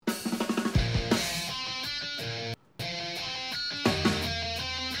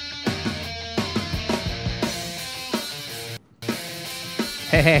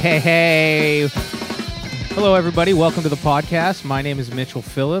Hey. Hello, everybody. Welcome to the podcast. My name is Mitchell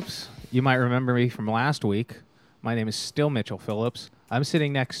Phillips. You might remember me from last week. My name is still Mitchell Phillips. I'm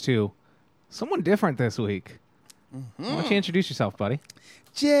sitting next to someone different this week. Why don't you introduce yourself, buddy?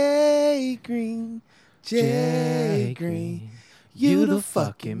 Jay Green, Jay Green, you the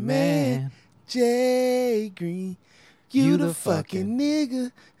fucking man. Jay Green, you the fucking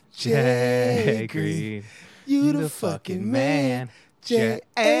nigga. Jay Green, you the fucking man. Jay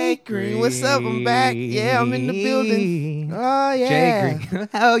Green, what's up? I'm back. Yeah, I'm in the building. Oh yeah, Jay Green.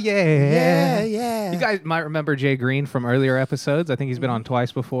 Oh yeah, yeah. You guys might remember Jay Green from earlier episodes. I think he's been on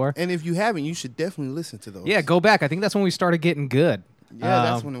twice before. And if you haven't, you should definitely listen to those. Yeah, go back. I think that's when we started getting good. Yeah,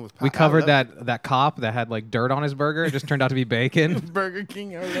 that's when it was. We covered that cop that had like dirt on his burger. It just turned out to be bacon. Burger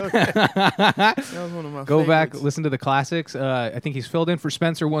King. I love that. That was one of my Go favorites. back, listen to the classics. I think he's filled in for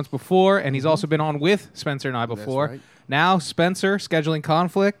Spencer once before, and he's also been on with Spencer and I before. That's right. Now, Spencer, scheduling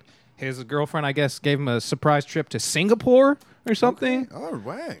conflict. His girlfriend, I guess, gave him a surprise trip to Singapore or something. Okay. All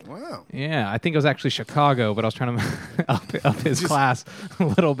right. Wow. Yeah, I think it was actually Chicago, but I was trying to up his class a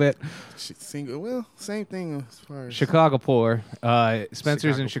little bit. Well, same thing as far as Chicago poor.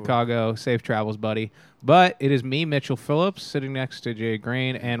 Spencer's in Chicago Chicago. Safe travels, buddy. But it is me, Mitchell Phillips, sitting next to Jay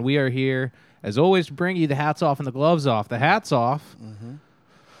Green, and we are here, as always, to bring you the hats off and the gloves off. The hats off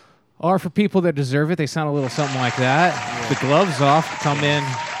are for people that deserve it. They sound a little something like that. Yeah. The gloves off come in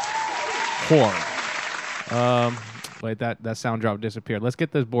poor. Wait, that sound drop disappeared. Let's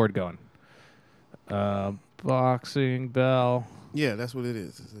get this board going. Boxing bell. Yeah, that's what it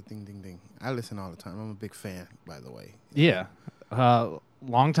is. It's a ding, ding, ding. I listen all the time. I'm a big fan, by the way. Yeah.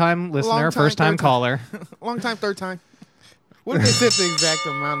 Long-time listener, Long-time, first-time third time. caller. Long time, third time. What if they said the exact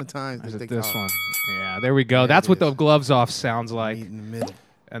amount of times Is that it they this call? one? Yeah, there we go. There That's it what the is. gloves off sounds like. Meet in the middle.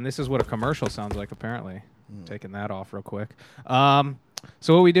 And this is what a commercial sounds like, apparently. Taking that off real quick.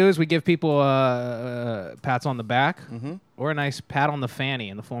 So what we do is we give people pats on the back or a nice pat on the fanny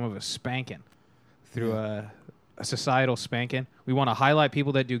in the form of a spanking through a societal spanking. We want to highlight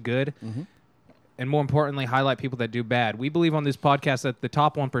people that do good and, more importantly, highlight people that do bad. We believe on this podcast that the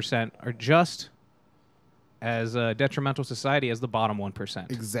top 1% are just as detrimental to society as the bottom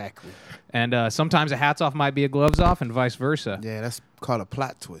 1%. Exactly. And sometimes a hats off might be a gloves off and vice versa. Yeah, that's called a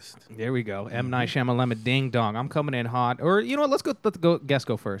plot twist. There we go. M. Night Shyamalan, ding dong. I'm coming in hot. Or, you know what? Let the guest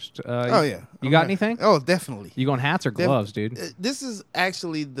go first. Oh, yeah. You got anything? Oh, definitely. You going hats or gloves, dude? This is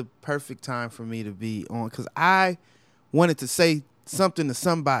actually the perfect time for me to be on because I wanted to say something to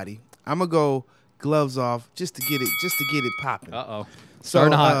somebody. I'm going to go gloves off just to get it popping. Uh-oh. So,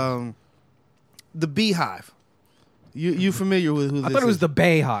 Starting hot. the Beehive. You familiar with who this is? I thought it was the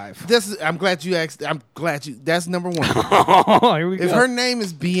Bayhive. I'm glad you asked. I'm glad you. That's number one. Oh, here we go. If her name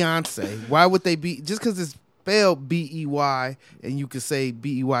is Beyonce, why would they be? Just because it's spelled B-E-Y and you could say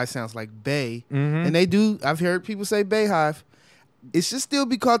B-E-Y sounds like Bay. And they do. I've heard people say Bayhive. It should still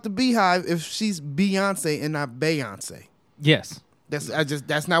be called the Beehive if she's Beyonce and not Beyonce. Yes.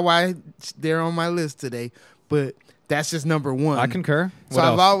 That's not why they're on my list today. But that's just number one. I concur. So What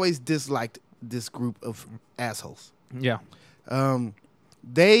I've else? always disliked this group of assholes. Yeah.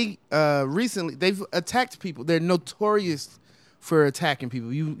 They recently they've attacked people. They're notorious for attacking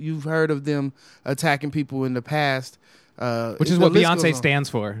people. You've heard of them attacking people in the past, Which is what Beyonce stands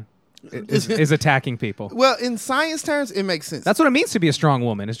for, is attacking people. Well, in science terms, it makes sense. That's what it means to be a strong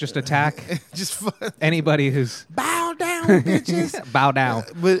woman, is just attack just fun. anybody who's Bow down, bitches. bow down.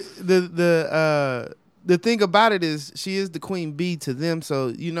 But the thing about it is she is the queen bee to them. So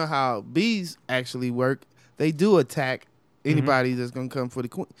you know how bees actually work. They do attack anybody that's gonna come for the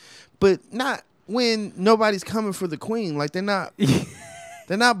queen, but not when nobody's coming for the queen. Like they're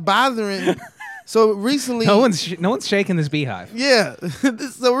not bothering. So recently, No one's shaking this beehive. yeah.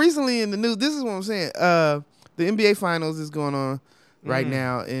 So recently in the news, this is what I'm saying. The NBA Finals is going on right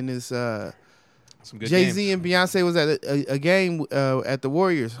now, and it's Some good Jay-Z games. and Beyonce was at a game at the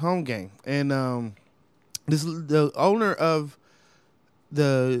Warriors home game, and the owner of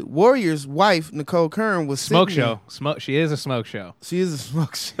the Warriors' wife, Nicole Kern, was Smoke sitting there. show. She is a smoke show. She is a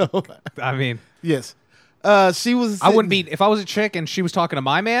smoke show. I mean, Yes. She was. I wouldn't be, if I was a chick and she was talking to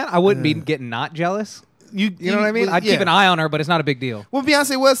my man, I wouldn't be getting not jealous. You know what I mean? I'd keep an eye on her, but it's not a big deal. Well,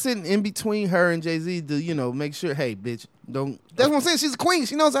 Beyonce was sitting in between her and Jay-Z to, make sure, hey, bitch, don't. That's what I'm saying. She's a queen.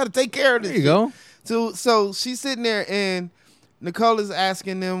 She knows how to take care of this. There you go. So she's sitting there, and Nicole is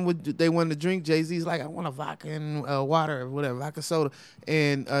asking them what they want to drink. Jay-Z's like, I want a vodka and water or whatever, vodka soda.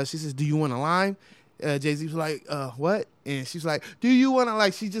 And she says, do you want a lime? Jay-Z was like, what? And she's like, do you want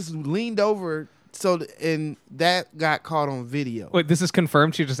to, she just leaned over. And that got caught on video. Wait, this is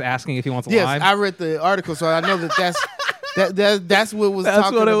confirmed? She's just asking if he wants a Yes, lime? I read the article, so I know that's That's what was That's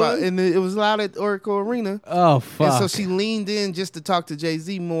talking what it about, was? and it was loud at Oracle Arena. Oh And fuck! so she leaned in just to talk to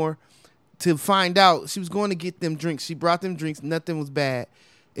Jay-Z more to find out. She was going to get them drinks. She brought them drinks. Nothing was bad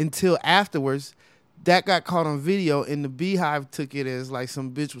until afterwards. That got caught on video, and the Beehive took it as like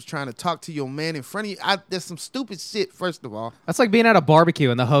some bitch was trying to talk to your man in front of you. There's some stupid shit, first of all. That's like being at a barbecue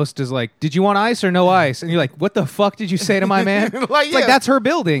and the host is like, "Did you want ice or no ice?" And you're like, "What the fuck did you say to my man?" Like, It's like yeah. that's her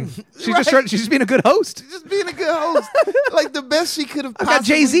building. She's Right. she's just being a good host. Just being a good host. Like the best she could have I got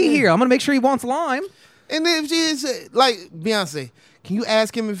possibly Jay-Z been. here. I'm gonna make sure he wants lime. And then if she had said, like, Beyonce, can you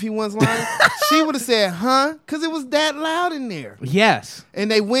ask him if he wants lime? She would have said, huh? Because it was that loud in there. Yes. And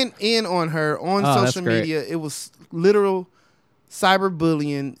they went in on her on Oh, that's social great. media. It was literal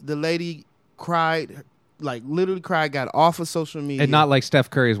cyberbullying. The lady cried, like literally cried, got off of social media. And not like Steph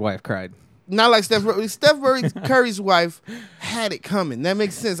Curry's wife cried. Not like Steph Curry's wife had it coming. That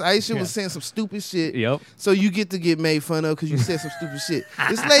makes sense. Aisha Yeah. was saying some stupid shit. Yep. So you get to get made fun of because you said some stupid shit.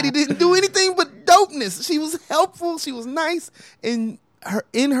 This lady didn't do anything but dopeness. She was helpful. She was nice. And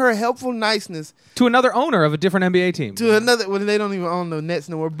her helpful niceness To another owner of a different NBA team. to another, well, they don't even own the Nets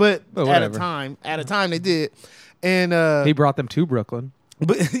no more, but Oh, at a whatever. time they did. And He brought them to Brooklyn.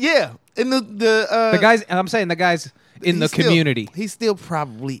 but yeah, and The guys, I'm saying the guys in the community. He still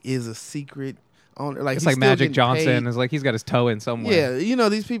probably is a secret owner. Like It's he's like still Magic getting Johnson paid. is like he's got his toe in somewhere. Yeah, you know,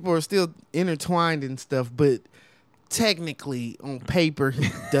 these people are still intertwined and stuff, but technically on paper he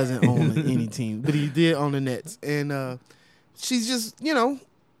doesn't own any team, but he did own the Nets. And she's just, you know,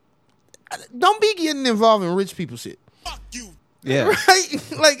 don't be getting involved in rich people shit. Yeah.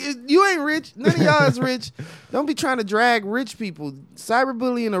 Right? Like, if you ain't rich. None of y'all is rich. Don't be trying to drag rich people.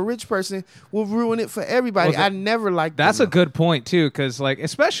 Cyberbullying a rich person will ruin it for everybody. Well, I never liked That's a them. good point too, because like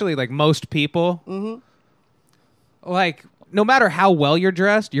especially like most people, like no matter how well you're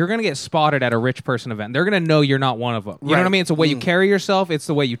dressed, you're gonna get spotted at a rich person event. They're gonna know you're not one of them. You know what I Right. mean? It's the way you carry yourself. It's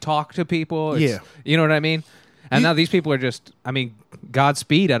the way you talk to people. It's, Yeah. you know what I mean. And now these people are just, I mean,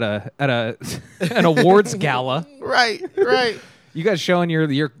 Godspeed at a an awards gala. Right, right. You guys showing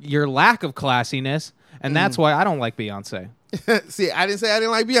your lack of classiness, and that's why I don't like Beyonce. See, I didn't say I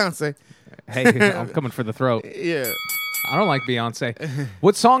didn't like Beyonce. Hey, I'm coming for the throat. Yeah. I don't like Beyonce.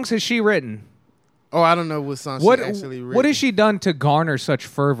 What songs has she written? Oh, I don't know what song What she actually wrote. what has she done to garner such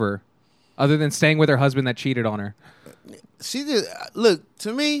fervor, other than staying with her husband that cheated on her? She just look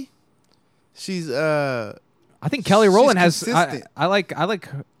to me. She's I think Kelly Rowland has. consistent. I like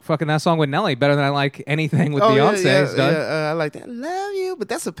fucking that song with Nelly better than I like anything with oh, Beyonce yeah, has done. I like that. Love you, but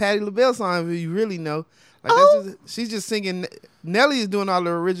that's a Patti LaBelle song. If you really know, like she's just singing. Nelly is doing all the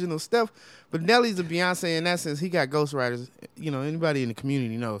original stuff, but Nelly's a Beyonce in that sense. He got ghostwriters. You know, anybody in the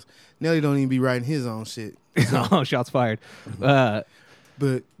community knows Nelly don't even be writing his own shit. Oh, shots fired.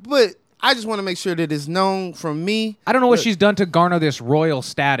 But I just want to make sure that it's known from me. I don't know what Look, she's done to garner this royal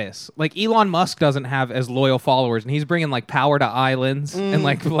status. Like Elon Musk doesn't have as loyal followers, and he's bringing like power to islands and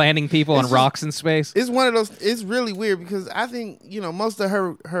like landing people on It's just- rocks in space. It's one of those. It's really weird because I think most of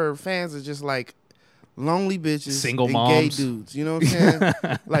her fans are just like lonely bitches, Single and moms. gay dudes. You know what I'm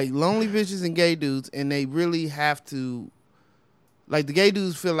saying? Like lonely bitches and gay dudes, and they really have to. Like the gay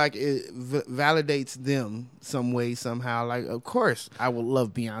dudes feel like it validates them some way somehow. Like, of course, I will love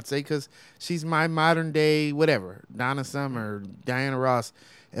Beyonce because she's my modern day whatever. Donna Summer, Diana Ross,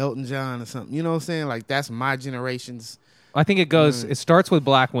 Elton John, or something. You know what I'm saying? Like that's my generation's. I think it goes. It starts with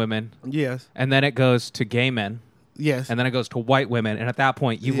black women, Yes, and then it goes to gay men, yes. and then it goes to white women, and at that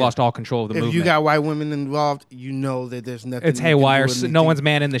point, you've Yeah. lost all control of the If movement. you got white women involved, you know that there's nothing. it's you can haywire. do with No anything. one's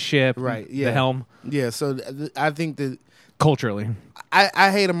manning the ship. Right, yeah. The helm. Yeah, so I think that Culturally, I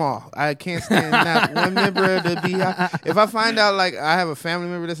hate them all. I can't stand not one member of the Beehive. If I find out like I have a family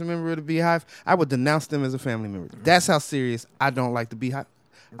member that's a member of the Beehive, I would denounce them as a family member. That's how serious I don't like the Beehive.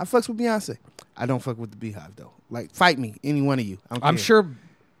 I fucks with Beyonce. I don't fuck with the Beehive though. Like fight me, any one of you. I don't I'm care. sure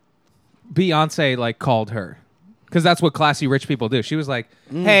Beyonce like called her because that's what classy rich people do. She was like,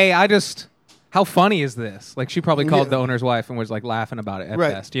 "Hey, how funny is this?" Like she probably called Yeah. the owner's wife and was like laughing about it at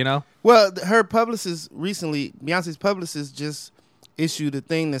Right. best. You know? Well, her publicist recently, Beyonce's publicist just issued a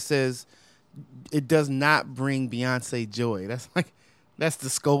thing that says it does not bring Beyonce joy. That's the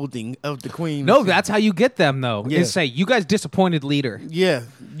scolding of the queen. No, that's how you get them though. Yeah. Is say you guys disappointed leader. Yeah,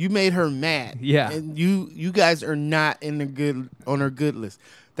 you made her mad. Yeah. and you guys are not on her good list.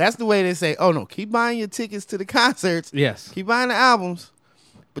 That's the way they say. Oh no, keep buying your tickets to the concerts. Yes, Keep buying the albums,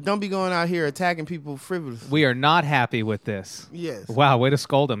 but don't be going out here attacking people frivolously. we are not happy with this. Yes. Wow, way to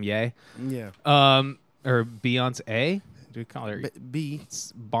scold him, yay. Yeah. Or Beyonce? Do we call her B,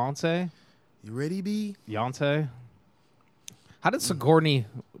 Beyonce? you ready, B? Beyonce? How did Sigourney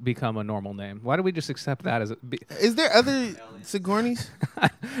become a normal name? Why do we just accept that as a... Is there other Sigourneys?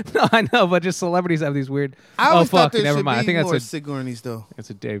 No, I know, but just celebrities have these weird... I Oh, always thought fuck, there never should mind. I be think more that's Sigourneys, though. it's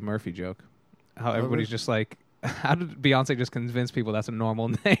a Dave Murphy joke. How everybody's really? just like... How did Beyonce just convince people that's a normal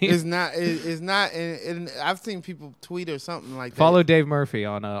name? It's not. It's not. And I've seen people tweet or something like that. Follow Dave Murphy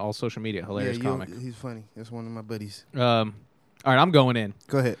on all social media. Hilarious comic. He's funny. That's one of my buddies. All right, I'm going in.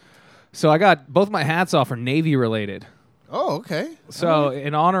 Go ahead. So I got both my hats off are Navy related. Oh, okay. So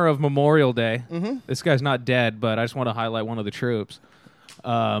in honor of Memorial Day, Mm-hmm. this guy's not dead, but I just want to highlight one of the troops.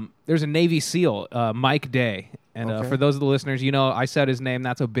 There's a Navy SEAL, Mike Day. And Okay. for those of the listeners, you know, I said his name.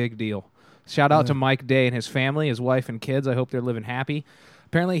 That's a big deal. Shout out to Mike Day and his family, his wife and kids. I hope they're living happy.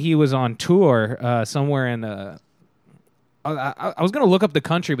 Apparently he was on tour somewhere in... I was going to look up the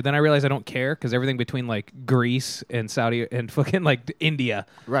country, but then I realized I don't care because everything between like Greece and Saudi and fucking like India...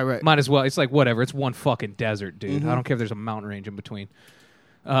 Right. Might as well. It's like, whatever. It's one fucking desert, dude. Mhm. I don't care if there's a mountain range in between.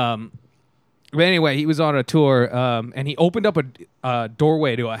 But anyway, he was on a tour, and he opened up a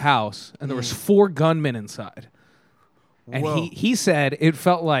doorway to a house, and there was 4 gunmen inside. And Whoa. he said it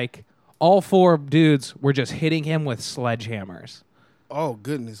felt like all 4 dudes were just hitting him with sledgehammers. Oh,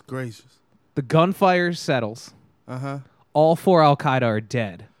 goodness gracious. The gunfire settles. Uh-huh. All 4 Al-Qaeda are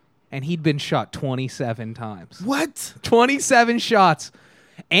dead. And he'd been shot 27 times. What? 27 shots.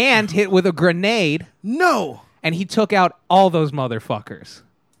 And hit with a grenade. No. And he took out all those motherfuckers.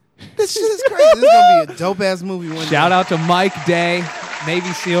 This shit is crazy. This is going to be a dope-ass movie one day. Shout out to Mike Day, Navy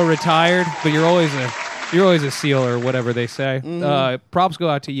SEAL retired, but you're always a SEAL or whatever they say. Props go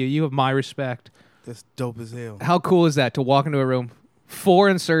out to you. You have my respect. That's dope as hell. How cool is that to walk into a room, 4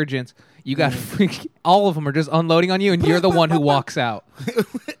 insurgents, you got all of them are just unloading on you, and you're the one who walks out.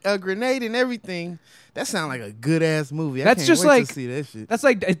 A grenade and everything. That sounds like a good-ass movie. That's I can't just wait like to see that shit. That's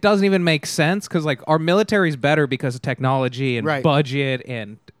like it doesn't even make sense because like our military's better because of technology and Right. budget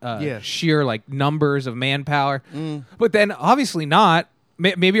and Yeah. sheer like numbers of manpower. But then obviously not.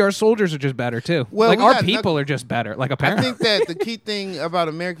 Maybe our soldiers are just better too. Well, like we our got people are just better. Like I apparently, think that the key thing about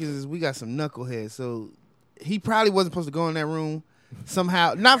Americans is we got some knuckleheads. So he probably wasn't supposed to go in that room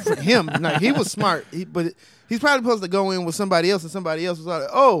somehow. Not for him. Like, he was smart. But he's probably supposed to go in with somebody else, and somebody else was like,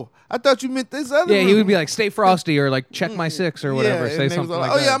 "Oh, I thought you meant this other room." he would be like, "Stay frosty" or like, "Check my 6" or whatever. Yeah, Say and they was something like,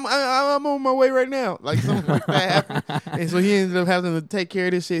 like "Oh that. yeah, I'm on my way right now." Like something like that happened, and so he ended up having to take care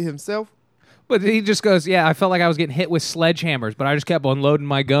of this shit himself. But he just goes, "Yeah, I felt like I was getting hit with sledgehammers, but I just kept unloading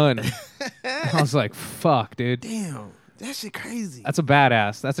my gun." I was like, "Fuck, dude." Damn, that shit crazy. That's a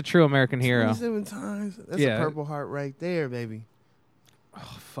badass. That's a true American hero. 27 times. That's Yeah. a Purple Heart right there, baby.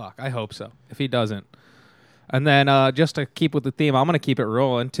 Oh, fuck, I hope so. If he doesn't. And then just to keep with the theme, I'm going to keep it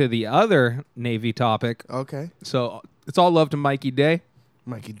rolling to the other Navy topic. Okay. So it's all love to Mikey Day.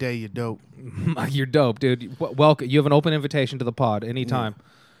 Mikey Day, you're dope. You're dope, dude. Welcome. You have an open invitation to the pod anytime.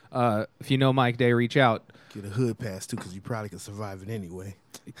 If you know Mike Day, reach out. Get a hood pass, too, because you probably could survive it anyway.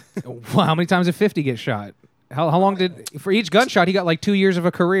 Well, how many times did 50 get shot? How long did... For each gunshot, he got like 2 years of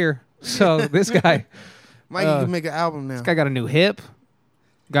a career. So this guy... Mikey can make an album now. This guy got a new hip.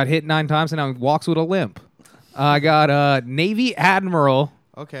 Got hit 9 times and now he walks with a limp. I got Navy Admiral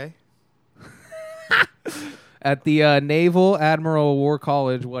Okay. at the Naval Admiral War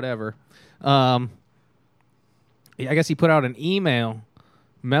College, whatever. I guess he put out an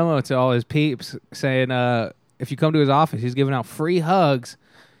memo to all his peeps saying if you come to his office, he's giving out free hugs,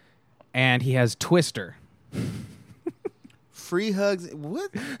 and he has Twister. Free hugs. What?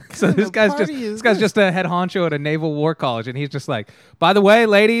 So kind this of guy's party is just a head honcho at a Naval War College, and he's just like, by the way,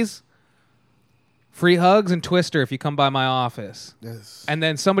 ladies, free hugs and Twister if you come by my office. Yes. And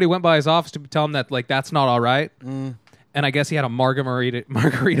then somebody went by his office to tell him that like that's not all right. And I guess he had a margarita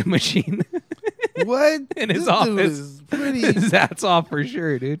machine What? in his This office. dude is pretty. That's off for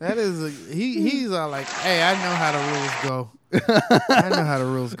sure, dude. That is he's all like, hey, I know how the rules go. I know how the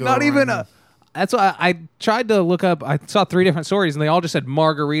rules go. Not around even here. That's why I tried to look up. I saw 3 different stories, and they all just said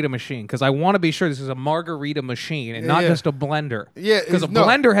margarita machine because I want to be sure this is a margarita machine and not Yeah. just a blender. Yeah, because a it's- no.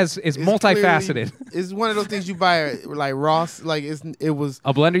 blender is It's multifaceted. clearly- It's one of those things you buy at, like Ross. Like it was.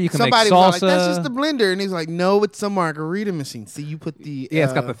 A blender you can make Somebody salsa. was like, "That's just a blender," and he's like, "No, it's a margarita machine. See, you put the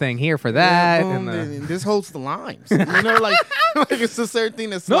it's got the thing here for that. boom, and and this holds the limes. You know, like it's a certain thing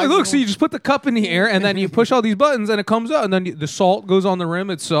that's. no, look. So you just put the cup in the air, and then you push all these buttons, and it comes out, and then the salt goes on the rim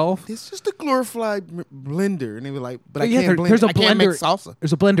itself. It's just a glorified blender, and they were like, "But I Yeah, can't blend. there's a I can't make blender. salsa.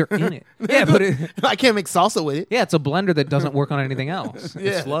 There's a blender in it. Yeah, but I can't make salsa with it. yeah, it's a blender that doesn't work on anything else.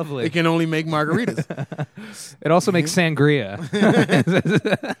 Yeah, It's lovely. It can only make margaritas. It also makes sangria.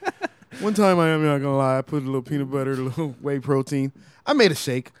 One time, I'm not gonna lie, I put a little peanut butter, a little whey protein. I made a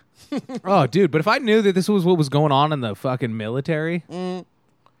shake. Oh, dude! But if I knew that this was what was going on in the fucking military,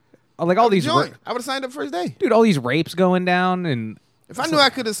 like all these, I would have signed up first day. dude, all these rapes going down, and If I knew I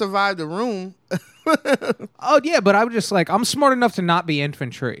could have survived the room. oh yeah, but I would just like I'm smart enough to not be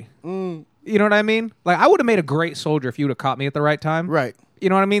infantry. You know what I mean? Like I would have made a great soldier if you would have caught me at the right time. Right. You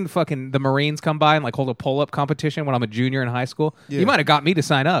know what I mean? The Marines come by and like hold a pull-up competition when I'm a junior in high school. Yeah. You might have got me to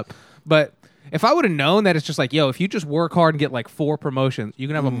sign up, but if I would have known that it's just like, yo, if you just work hard and get like 4 promotions, you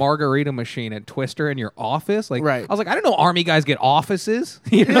can have a margarita machine at Twister in your office. Like, Right. I was like, I didn't know Army guys get offices.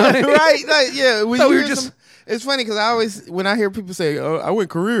 You know what I mean? Right. Like, yeah. When So you we were hear just- it's funny because I always, when I hear people say, "Oh, I went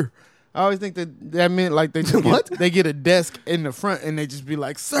career," I always think that meant like they just they get a desk in the front and they just be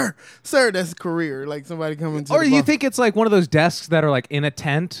like, "Sir, that's career." Like somebody coming to. Or the you bar. think it's like one of those desks that are like in a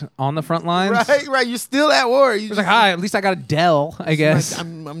tent on the front lines? Right. You're still at war. You It's like, hi, at least I got a Dell, I guess. Like,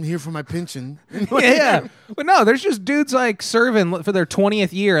 I'm here for my pension. Yeah. But no, there's just dudes like serving for their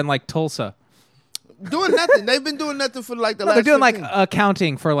 20th year in like Tulsa. Doing nothing. They've been doing nothing for like the No, last. they're doing like 15.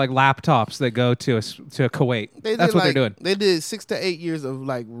 accounting for like laptops that go to Kuwait. They That's did, what like, they're doing. They did 6 to 8 years of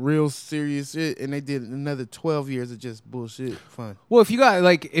like real serious shit, and they did another 12 years of just bullshit fun. Well, if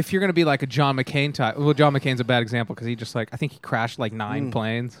you're gonna be like a John McCain type, well, John McCain's a bad example because he just like I think he crashed like 9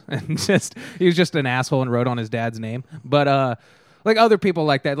 planes and he was just an asshole and wrote on his dad's name. But like other people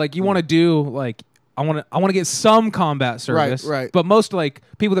like that, like you want to do like. I want to get some combat service, Right. But most like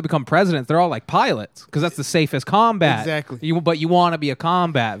people that become presidents, they're all like pilots because that's the safest combat. Exactly. But you want to be a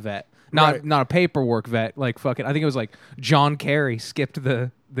combat vet, not Right. not a paperwork vet. Like fucking, I think it was like John Kerry skipped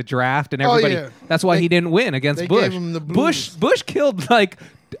the draft and everybody. yeah. That's why he didn't win against they Bush. gave him the blues. Bush killed like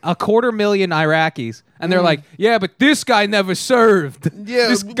 250,000 Iraqis, and they're Mm. like, yeah, but this guy never served. Yeah.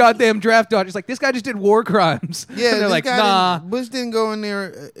 This goddamn draft dodger. It's like this guy just did war crimes. Yeah, and they're this like, guy nah. Bush didn't go in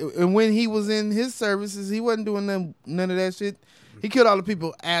there, and when he was in his services, he wasn't doing none of that shit. He killed all the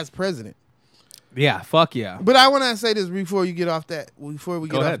people as president. Yeah, fuck yeah. But I want to say this before you get off that. Before we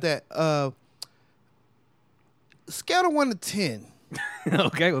Go get ahead. off that, scale of 1 to 10.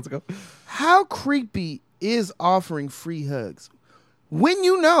 Okay, let's go. How creepy is offering free hugs when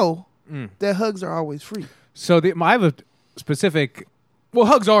you know that hugs are always free? So I have a specific. Well,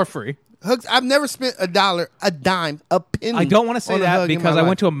 hugs are free. Hugs. I've never spent $1, a dime, a penny. I don't want to say on a that hug in because my I life.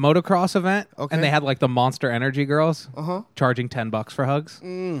 went to a motocross event Okay. and they had like the Monster Energy girls Uh-huh. charging $10 for hugs,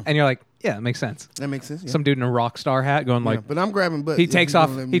 and you're like, yeah, it makes sense. That makes sense. Yeah. Some dude in a rock star hat going like. Yeah, but I'm grabbing butt. He if takes you off.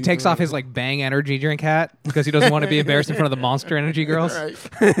 don't let He me takes do off it. his like Bang energy drink hat because he doesn't want to be embarrassed in front of the Monster Energy girls. Right.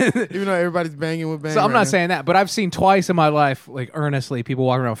 Even though everybody's banging with bang. So I'm right not now. saying that, but I've seen twice in my life, like earnestly, people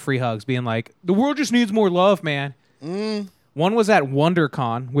walking around with free hugs, being like, "The world just needs more love, man." One was at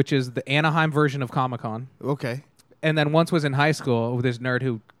WonderCon, which is the Anaheim version of Comic-Con, Okay. and then once was in high school with this nerd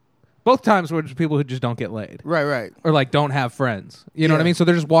who, both times were just people who just don't get laid Right. or like don't have friends. You know what I Yeah. mean? So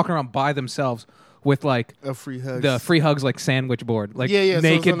they're just walking around by themselves with like A free hug. the free hugs like sandwich board, like so it's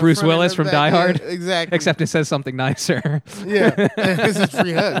naked on the Bruce front and Willis the from back. Die Hard. Yeah, exactly. Except it says something nicer. yeah, it's just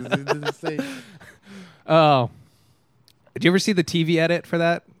free hugs. It doesn't say. Oh, did you ever see the TV edit for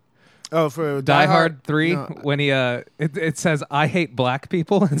that? Oh, for Die Hard 3 No. when he it says I hate black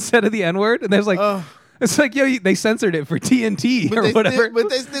people instead of the N word, and there's like it's like yo they censored it for TNT But or they whatever. Still, but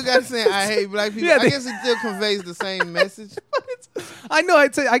they still got to say I hate black people. Yeah, I they- guess it still conveys the same message. I know I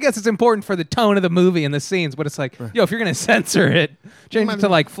guess it's important for the tone of the movie and the scenes, but it's like yo if you're gonna censor it, change it to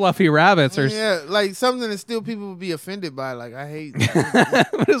like fluffy rabbits or Yeah, like something that still people would be offended by. Like I hate.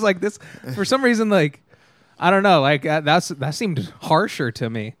 but it's like this for some reason like I don't know like that seemed harsher to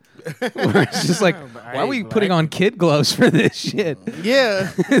me. Where it's just like why are we putting on kid gloves for this shit? Yeah,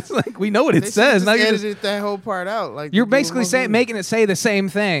 It's like we know what it they says. just Now you're edited that whole part out. Like You're to do a basically whole movie. making it say the same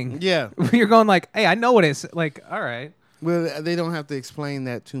thing. Yeah. You're going like, hey, I know what it's like. All right. Well, they don't have to explain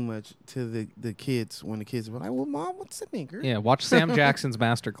that too much to the kids when the kids are like, "Well, mom, what's a nigger?" Yeah. Watch Sam Jackson's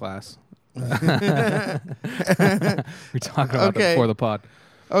masterclass. We're talking about it Okay. before the pod.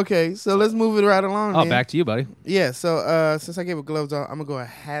 Okay, so let's move it right along. Oh, then. back to you, buddy. Yeah. So since I gave it gloves off, I'm gonna go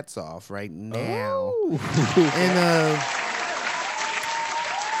hats off right now.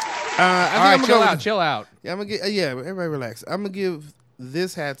 And I think All I'm right, gonna go chill out. Yeah, I'm gonna get. Yeah, everybody relax. I'm gonna give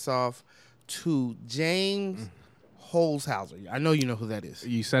this hats off to James Holzhauser. I know you know who that is.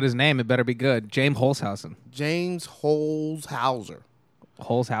 You said his name. It better be good. James Holzhausen. James Holzhauser.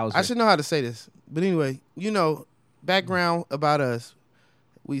 Holzhauser. I should know how to say this, but anyway, background about us.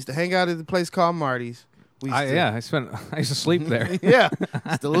 We used to hang out at a place called Marty's. We used to, I used to sleep there. yeah,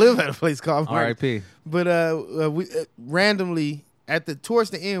 used to live at a place called Marty's. R.I.P. But we randomly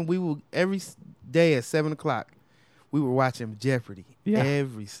towards the end, we will every day at 7:00, we were watching Jeopardy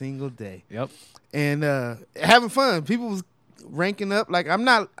every single day. Yep. And having fun. People was ranking up. Like I'm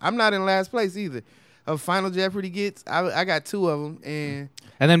not in last place either. of Final Jeopardy gets. I got 2 of them, and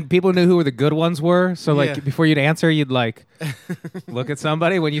then people knew who the good ones were. So like Yeah. before you'd answer, you'd like look at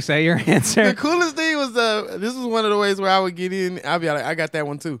somebody when you say your answer. the coolest thing was this was one of the ways where I would get in. I'd be like, I got that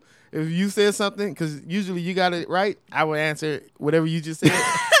one too. If you said something, because usually you got it right, I would answer whatever you just said.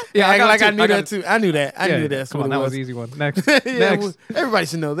 Yeah, I got knew I that too. I knew that. I Yeah, knew that. Come on, that was an easy one. Next, Yeah, next. well, everybody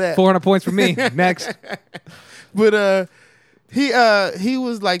should know that. 400 points for me. Next. But he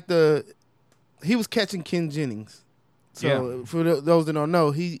was like he was catching Ken Jennings. So for those that don't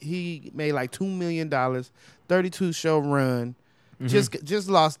know, he made like $2 million, 32 show run. Just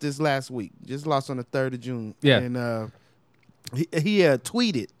lost this last week. Just lost on the 3rd of June. Yeah. And he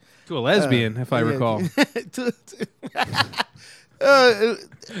tweeted. To a lesbian, if I yeah. recall.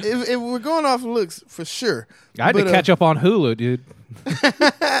 If we're going off looks, for sure. I had to catch up on Hulu, dude. He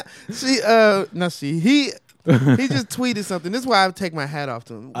just tweeted something. This is why I take my hat off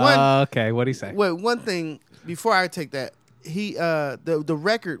to him. Okay, what'd he say? Wait, one thing before I take that, he the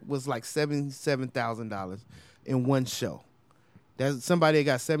record was like $77,000 in one show. That's somebody that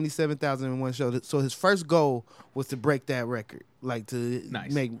got $77,000 in one show. So his first goal was to break that record, like to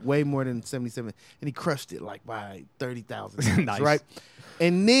make way more than 77, and he crushed it like by 30,000. Nice, right?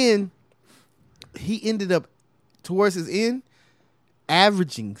 And then he ended up towards his end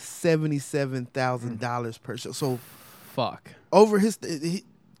averaging $77,000 per show. So fuck. Over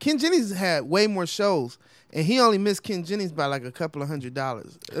Ken Jennings had way more shows, and he only missed Ken Jennings by like a couple of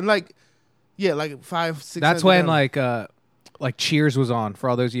 $100. And like $500-$600. That's when like Cheers was on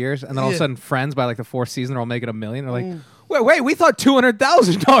for all those years, and then all of a sudden Friends by like the 4th season they're all making $1 million. They're like, wait, we thought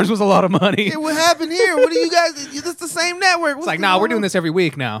 $200,000 was a lot of money. Hey, what happened here? What are you guys? It's the same network. It's like, nah, we're doing this every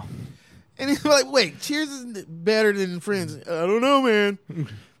week now. And he's like, wait, Cheers is better than Friends. I don't know, man.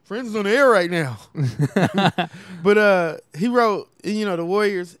 Friends is on the air right now. But he wrote, the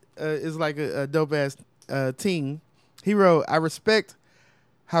Warriors is like a dope ass team. He wrote, I respect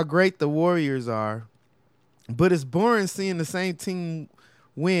how great the Warriors are, but it's boring seeing the same team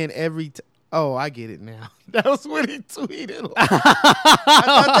win every Oh, I get it now. That was what he tweeted. I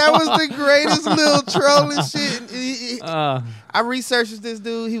thought that was the greatest little trolling shit. I researched this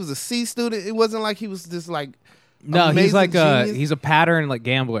dude. He was a C student. It wasn't like he was just like he's like genius. he's a pattern like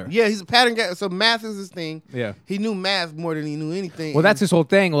gambler. Yeah, he's a pattern guy. So math is his thing. Yeah, he knew math more than he knew anything. Well, that's his whole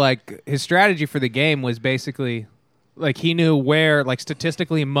thing. Like his strategy for the game was basically like he knew where like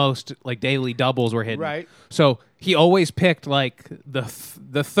statistically most like daily doubles were hidden. Right. So he always picked like the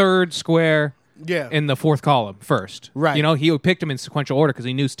third square. Yeah. In the fourth column first. Right. You know, he picked them in sequential order because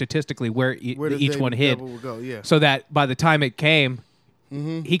he knew statistically where each one hid. Would go, yeah. So that by the time it came,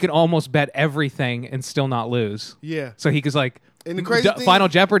 he could almost bet everything and still not lose. Yeah. So he was like, and the crazy thing, Final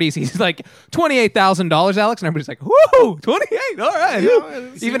Jeopardy's, he's like, $28,000, Alex. And everybody's like, whoo, 28. All right. Yeah,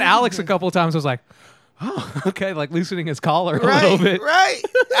 even Alex a couple of times was like, oh, okay, like loosening his collar a little bit. Right.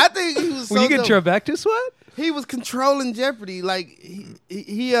 I think he was so Will you get dope. Trebek to sweat? He was controlling Jeopardy. Like,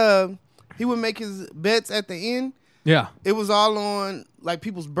 he would make his bets at the end. Yeah. It was all on like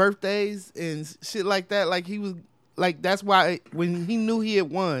people's birthdays and shit like that. Like he was like that's why when he knew he had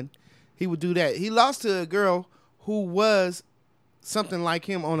won, he would do that. He lost to a girl who was something like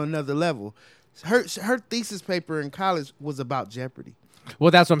him on another level. Her thesis paper in college was about Jeopardy. Well,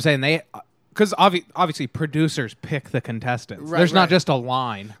 that's what I'm saying. They because obviously producers pick the contestants. Right, There's not right. just a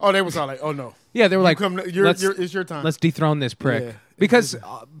line. Oh, they was all like, oh no. Yeah, they were like, it's your time. Let's dethrone this prick. Yeah. Because,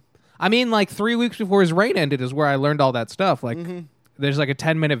 I mean, like 3 weeks before his reign ended is where I learned all that stuff. Like, there's like a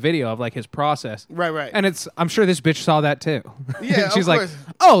 10-minute video of like his process. Right. And I'm sure this bitch saw that too. Yeah, She's of like, course.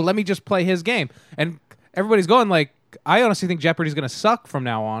 oh, let me just play his game. And everybody's going like, I honestly think Jeopardy's going to suck from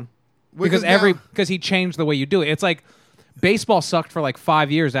now on. Because he changed the way you do it. It's like baseball sucked for like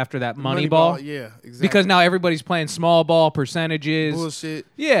 5 years after that Moneyball. Yeah, exactly. Because now everybody's playing small ball percentages. Bullshit.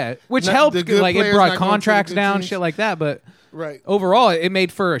 Yeah, which Not- helped. the good Like it players brought not going to the contracts good down, teams. shit like that. But Right. overall, it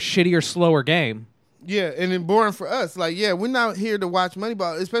made for a shittier, slower game. Yeah, and then boring for us. Like, yeah, we're not here to watch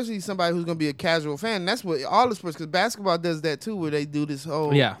Moneyball, especially somebody who's going to be a casual fan. That's what all the sports, because basketball does that too, where they do this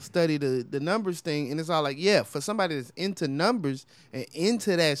whole study the numbers thing, and it's all like, yeah, for somebody that's into numbers and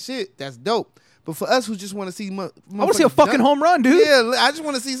into that shit, that's dope. But for us who just want to see, I want to see a fucking home run, dude. Yeah, I just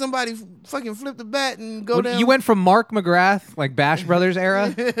want to see somebody fucking flip the bat and go down. You went from Mark McGrath, like Bash Brothers era.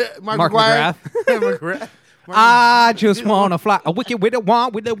 Mark McGrath. McGrath. I just want to fly a wicked with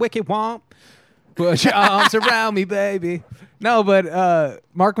the wicked womp. Put your arms around me, baby. No, but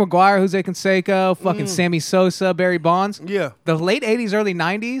Mark McGuire, Jose Canseco, fucking Sammy Sosa, Barry Bonds. Yeah. The late 80s, early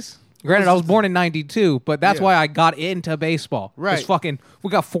 90s, Granted, I was born in 92, but that's Yeah. why I got into baseball. Right. It's fucking,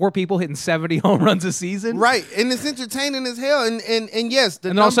 we got 4 people hitting 70 home runs a season. Right, and it's entertaining as hell, and yes,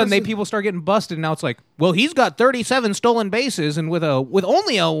 And then all of a sudden, people start getting busted, and now it's like, well, he's got 37 stolen bases, and with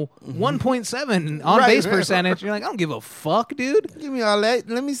only a 1.7 on base Right. percentage, you're like, I don't give a fuck, dude. Give me all that.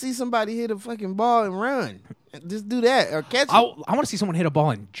 Let me see somebody hit a fucking ball and run. Just do that or catch it. I want to see someone hit a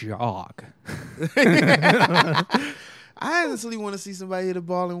ball and jog. I honestly want to see somebody hit a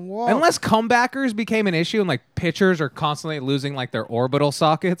ball and walk. Unless comebackers became an issue and like pitchers are constantly losing like their orbital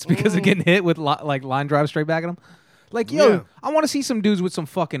sockets because of getting hit with like line drives straight back at them. Like, yo, Yeah. I want to see some dudes with some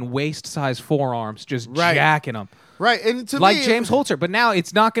fucking waist-sized forearms just Right. jacking them. right, and to Like me, James Holzer. But now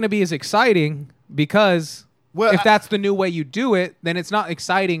it's not going to be as exciting because Well, if that's the new way you do it, then it's not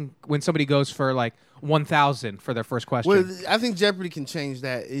exciting when somebody goes for like 1,000 for their first question. Well, I think Jeopardy can change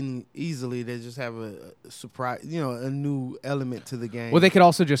that in easily. They just have a surprise, a new element to the game. Well, they could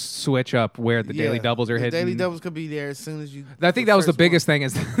also just switch up where the Yeah, daily doubles are the hitting. Daily doubles could be there as soon as you. I think that was the first biggest thing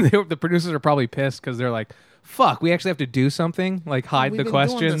is the producers are probably pissed because they're like, fuck, we actually have to do something, like one. hide We've the been doing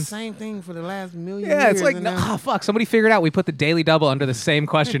the questions. same thing for the last million Yeah, years. it's like, and no, now- fuck, somebody figured out we put the daily double under the same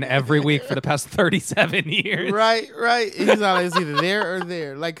question every week for the past 37 years. Right. It's either there or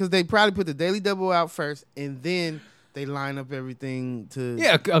there. Like, because they probably put the daily double out first, and then they line up everything to.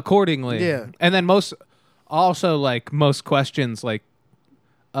 Yeah, accordingly. Yeah. And then most questions, like,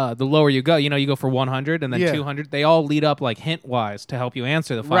 the lower you go, you go for 100 and then Yeah. 200. They all lead up like hint wise to help you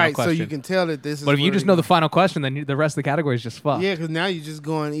answer the final Right, question. so you can tell that this is. But if you where just they know go. the final question, then the rest of the category is just fucked. Yeah, because now you're just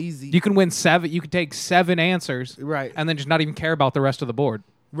going easy. You can win 7. You could take 7 answers, Right. and then just not even care about the rest of the board.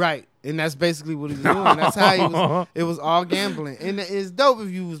 Right, and that's basically what he was doing. That's how he was. It was all gambling, and it's dope if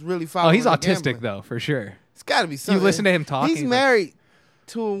you was really Oh, following. he's the autistic gambling. though, for sure. It's got to be something. listen to him talking, He's he's like- married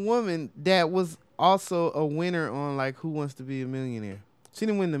to a woman that was also a winner on like Who Wants to Be a Millionaire. She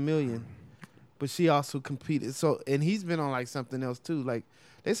didn't win the million, but she also competed. So, and he's been on like something else too. Like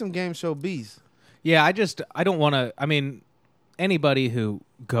there's some game show beasts. Yeah, I don't want to. I mean, anybody who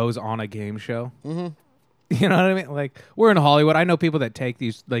goes on a game show, you know what I mean? Like we're in Hollywood. I know people that take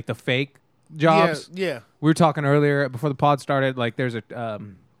these like the fake jobs. Yeah. We were talking earlier before the pod started. Like there's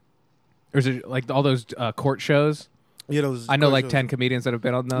like all those court shows. Yeah, those. I know like shows. 10 comedians that have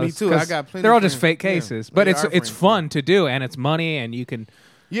been on those. Me too. I 'cause got plenty They're all of just friends. fake Yeah. cases, but They it's are it's friends, fun to do and it's money and you can.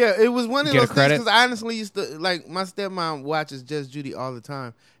 Yeah, it was one of Get those a things credit? because I honestly used to like my stepmom watches Just Judy all the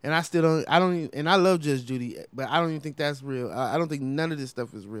time, and I still don't. I don't even, and I love Just Judy, but I don't even think that's real. I don't think none of this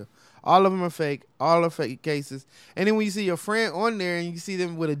stuff is real. All of them are fake. All are fake cases. And then when you see your friend on there and you see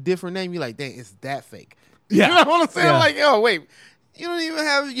them with a different name, you're like, dang, it's that fake. Yeah. You know what I'm saying? Yeah. Like, oh wait, you don't even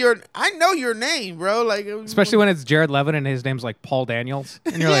have your. I know your name, bro. Like, Especially when it's Jared Levin and his name's like Paul Daniels,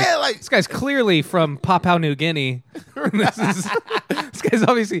 and you're Yeah, like, like- this guy's clearly from Papua New Guinea. This guy's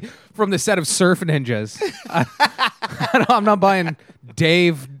obviously from the set of Surf Ninjas. I'm not buying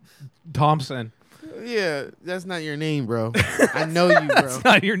Dave Thompson. Yeah, that's not your name, bro. I know you, bro. That's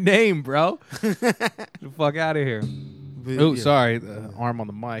not your name, bro. Get the fuck out of here. But, Oh, yeah. sorry, the arm on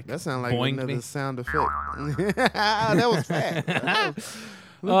the mic. That sounded like Boinged another me. sound effect. That was fat.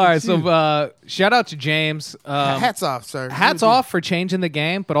 All right, so shout out to James. Hats off, sir. Hats off for changing the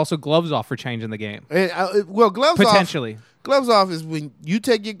game, but also gloves off for changing the game. Well, gloves Potentially. off. Gloves off is when you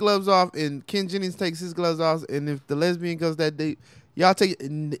take your gloves off and Ken Jennings takes his gloves off, and if the lesbian goes that deep, y'all take it.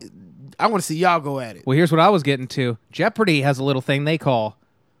 And I want to see y'all go at it. Well, here's what I was getting to. Jeopardy has a little thing they call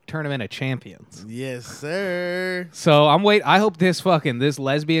Tournament of Champions. Yes, sir. So I hope this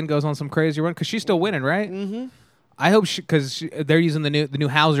lesbian goes on some crazy run because she's still winning, right? Mm-hmm. I hope because they're using the new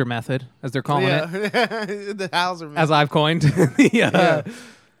Hauser method as they're calling it, The Hauser man. as I've coined.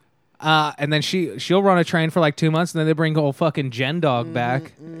 And then she'll run a train for like 2 months, and then they bring old fucking Jen Dog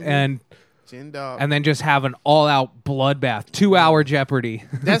back, and Chin dog. then just have an all-out bloodbath, 2-hour Jeopardy.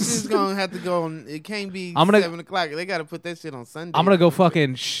 That's just gonna have to go on. It can't be I'm gonna- 7 o'clock. They got to put that shit on Sunday. I'm gonna go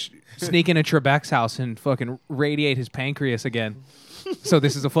fucking sneak into Trebek's house and fucking radiate his pancreas again. So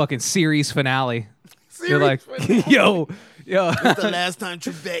this is a fucking series finale. You're like, yo. the last time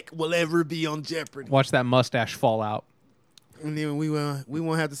Trebek will ever be on Jeopardy. Watch that mustache fall out. And then we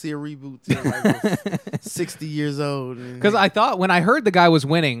won't have to see a reboot till like we're 60 years old. Because I thought when I heard the guy was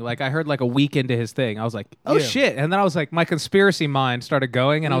winning, like I heard like a week into his thing, I was like, oh Yeah. shit. And then I was like, my conspiracy mind started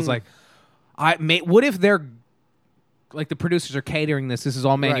going, and I was like, what if they're like the producers are catering this? This is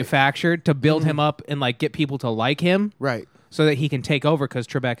all manufactured to build him up and like get people to like him, right, so that he can take over because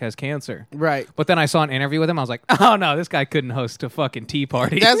Trebek has cancer. right. But then I saw an interview with him. I was like, oh no, this guy couldn't host a fucking tea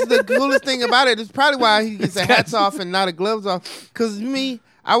party. That's the coolest thing about it. It's probably why he gets a hats off and not a gloves off. Because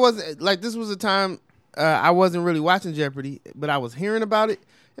I wasn't like this was a time I wasn't really watching Jeopardy, but I was hearing about it.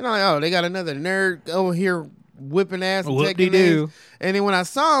 And I'm like, oh, they got another nerd over here whipping ass and taking Whoop-de-doo. names. And then when I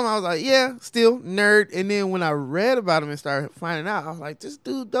saw him, I was like, yeah, still nerd. And then when I read about him and started finding out, I was like, this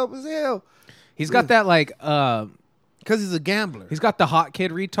dude dope as hell. He's got that like Because he's a gambler. he's got the hot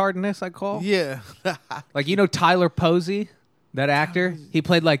kid retardness I call. Yeah. Like Tyler Posey, that actor. He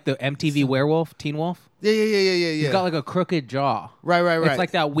played like the MTV werewolf, Teen Wolf. Yeah. He's got like a crooked jaw. Right. It's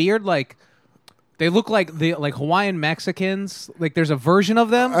like that weird like they look like the like Hawaiian Mexicans. Like there's a version of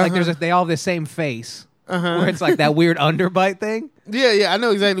them. Like they all have the same face. Where it's like that weird underbite thing. Yeah, I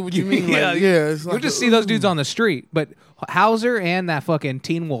know exactly what you mean. Like, it's You'll like just see those dudes on the street. But Hauser and that fucking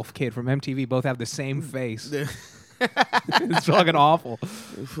Teen Wolf kid from MTV both have the same face. It's fucking awful.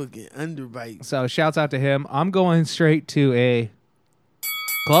 Fucking underbite. So shouts out to him. I'm going straight to a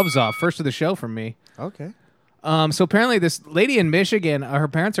gloves off. First of the show from me. Okay. So apparently this lady in Michigan, her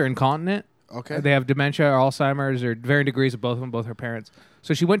parents are incontinent. Okay. They have dementia or Alzheimer's or varying degrees of both of them, both her parents.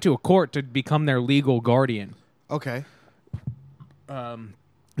 So she went to a court to become their legal guardian. Okay.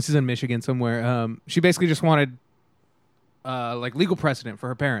 This is in Michigan somewhere. She basically just wanted like legal precedent for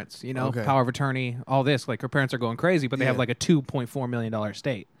her parents, Okay. power of attorney, all this. Like her parents are going crazy, but they have like a $2.4 million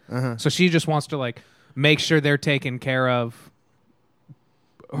estate. So she just wants to like make sure they're taken care of.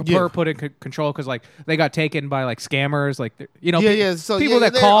 Her put in control because like they got taken by like scammers, like So people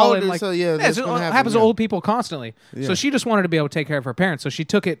that they're call older, and like so it happens to old people constantly. So she just wanted to be able to take care of her parents. So she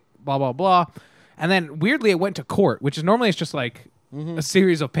took it, blah blah blah, and then weirdly it went to court, which is normally it's just like a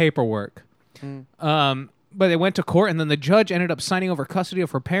series of paperwork. But it went to court, and then the judge ended up signing over custody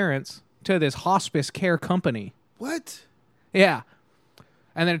of her parents to this hospice care company. What? Yeah,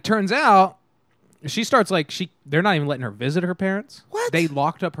 and then it turns out. She starts like they're not even letting her visit her parents. What? They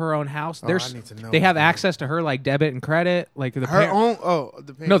locked up her own house. I need to know they have that. access to her like debit and credit, like the The parents.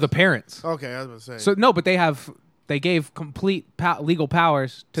 No, the parents. Okay, I was going to say. So no, but they gave complete legal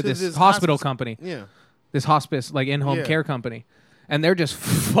powers to this hospital company. Yeah. This hospice like in-home care company, and they're just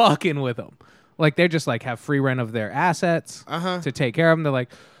fucking with them. Like they're just like have free rent of their assets to take care of them. They're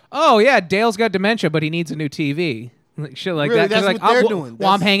like, oh yeah, Dale's got dementia, but he needs a new TV. Like, shit like Really, that. that's Like, what they're doing. Well,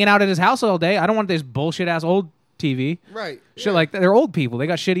 I'm hanging out at his house all day. I don't want this bullshit ass old TV. Right. Shit like that. They're old people. They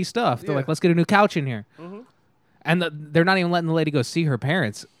got shitty stuff. They're Yeah. like, let's get a new couch in here. And they're not even letting the lady go see her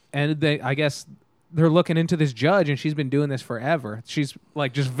parents. And I guess they're looking into this judge, and she's been doing this forever. She's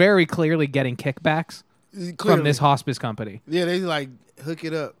like just very clearly getting kickbacks from this hospice company. Yeah, they like hook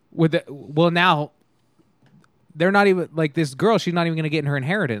it up. Now they're not even like this girl. She's not even going to get in her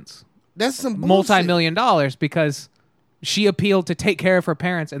inheritance. That's some bullshit. Multi-million dollars because she appealed to take care of her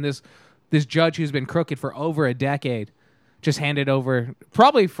parents, and this judge who's been crooked for over a decade just handed over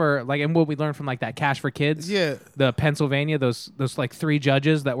probably for like, and what we learned from like that Cash for Kids, the Pennsylvania, those like 3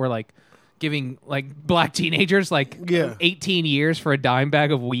 judges that were like giving like black teenagers like 18 years for a dime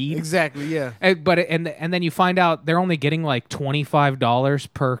bag of weed. Exactly, yeah. And then you find out they're only getting like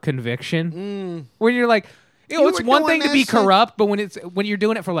 $25 per conviction. Where you're like, it's one thing to be corrupt, but when you're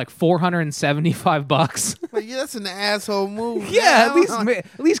doing it for like $475, like, that's an asshole move. yeah, at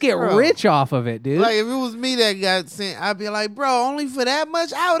least get rich off of it, dude. Like if it was me that got sent, I'd be like, bro, only for that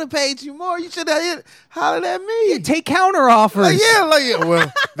much, I would have paid you more. You should have hollered at me. Take counter offers.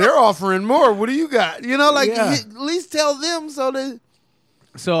 Well, they're offering more. What do you got? At least tell them so that.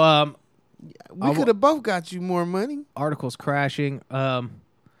 So we could have both got you more money. Articles crashing. But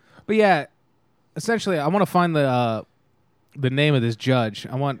yeah. Essentially, I want to find the name of this judge.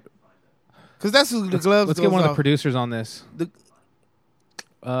 I want because that's who the gloves. Let's get one of the producers on this. Hey,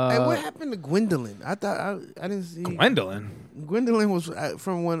 what happened to Gwendolyn? I thought I didn't see Gwendolyn. Gwendolyn was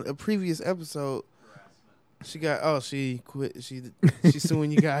from a previous episode. She quit. She's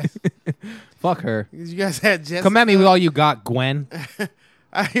suing you guys. Fuck her. You guys had Jessica. Come at me with all you got, Gwen.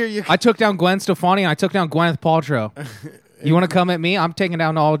 I hear you. I took down Gwen Stefani. I took down Gwyneth Paltrow. You want to come at me? I'm taking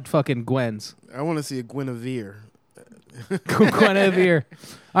down all fucking Gwens. I want to see a Guinevere. Guinevere.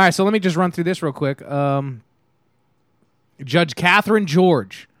 All right, so let me just run through this real quick. Judge Catherine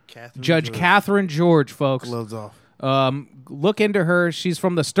George. Catherine George, folks. Gloves off. Look into her. She's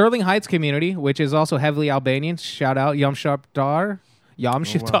from the Sterling Heights community, which is also heavily Albanian. Shout out Yom Shiptar. Yom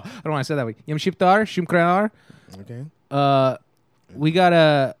Shiptar. I don't want to say that way. Yom Shiptar. Shumkranar. Okay. We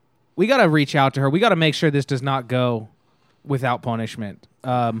gotta reach out to her. We gotta make sure this does not go without punishment.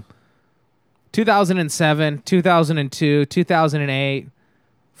 2007, 2002, 2008,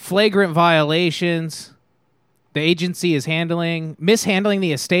 flagrant violations. The agency is mishandling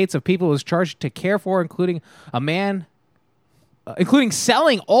the estates of people who was charged to care for, including including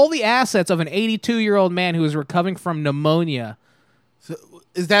selling all the assets of an 82-year-old man who was recovering from pneumonia. So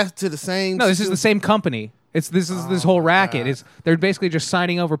is that to the same? No, this is the same company. This whole racket. They're basically just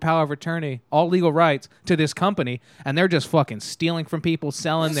signing over power of attorney, all legal rights to this company, and they're just fucking stealing from people,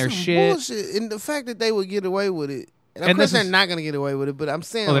 selling their some shit. bullshit. And the fact that they would get away with it. And of course they're not going to get away with it, but I'm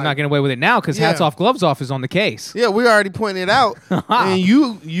saying Well, they're not getting away with it now because Hats Off, Gloves Off is on the case. Yeah, we already pointed it out. And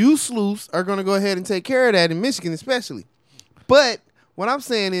you sleuths are going to go ahead and take care of that in Michigan especially. But what I'm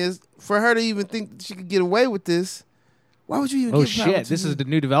saying is, for her to even think that she could get away with this, why would you even Oh, give power shit. to This me? is the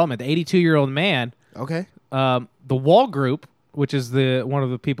new development. The 82-year-old man, Okay. the Wall Group, which is one of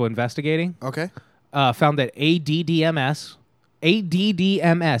the people investigating, Okay. found that ADDMS,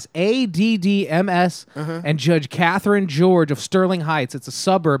 and Judge Catherine George of Sterling Heights, it's a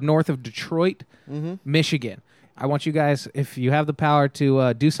suburb north of Detroit, Michigan. I want you guys, if you have the power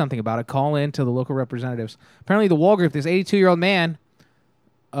to do something about it, call in to the local representatives. Apparently the Wall Group, this 82-year-old man,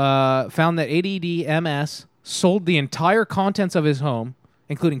 found that ADDMS sold the entire contents of his home,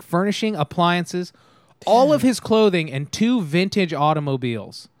 including furnishing, appliances, all of his clothing, and 2 vintage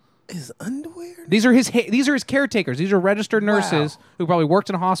automobiles. His underwear? These are his caretakers. These are registered nurses who probably worked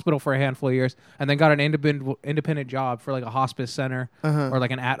in a hospital for a handful of years and then got an independent job for like a hospice center or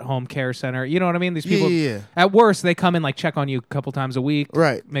like an at-home care center. You know what I mean? These people, at worst, they come and like check on you a couple times a week.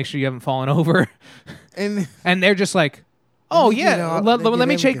 Right. Make sure you haven't fallen over. And they're just like, oh, yeah, let me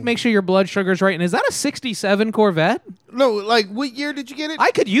everything. make sure your blood sugar's right. And is that a 67 Corvette? No, like, what year did you get it?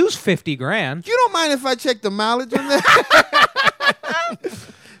 I could use 50 grand. You don't mind if I check the mileage on that?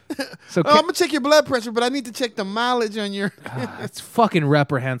 So I'm gonna check your blood pressure, but I need to check the mileage on your. it's fucking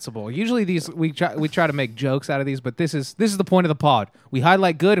reprehensible. Usually we try to make jokes out of these, but this is the point of the pod. We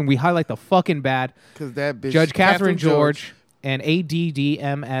highlight good and we highlight the fucking bad. Because that bitch, Judge Catherine George and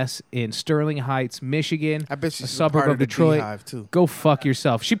ADDMS in Sterling Heights, Michigan, I bet she's a suburb part of the Detroit. Beehive, too. Go fuck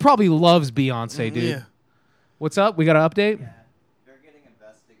yourself. She probably loves Beyonce, dude. Yeah. What's up? We got an update. Yeah, they're getting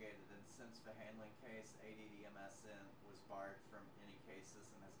investigated, and since the handling case, ADDMSN was barred from any cases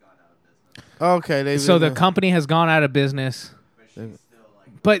and has gone out of business. Okay, So the company has gone out of business. But she's still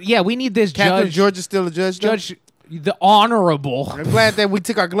like, But yeah, we need this Catherine judge. George is still a judge. though? Judge, the honorable. I'm glad that we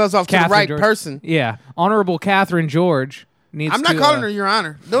took our gloves off to the Catherine right George. person. Yeah, honorable Catherine George needs. I'm not to, calling her Your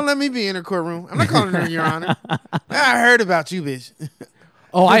Honor. Don't let me be in her courtroom. I'm not calling her Your Honor. I heard about you, bitch.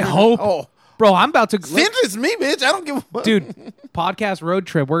 Oh, I hope. Oh, Bro, I'm about to. sentence me, bitch. I don't give a fuck. Dude, podcast road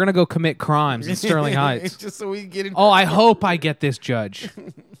trip. We're gonna go commit crimes in Sterling Heights. Just so we can get in. Oh, I hope I get this judge.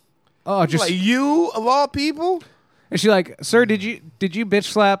 Oh, just like you of all people. and she like, sir, did you bitch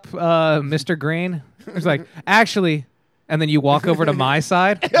slap Mr. Green? It's like, actually, and then you walk over to my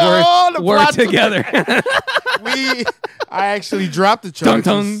side. Oh, the we're plot together. I actually dropped the Dun,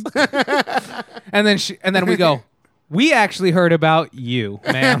 charges. dun. and then we go. We actually heard about you,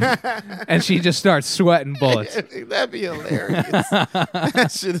 ma'am. And she just starts sweating bullets. That'd be hilarious.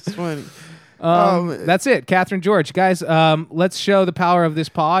 That shit is funny. Man. That's it, Catherine George. Guys, let's show the power of this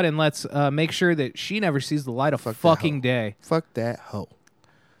pod and let's make sure that she never sees the light of fucking day. Fuck that hoe.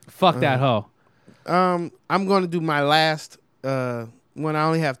 Fuck that hoe. I'm going to do my last one. I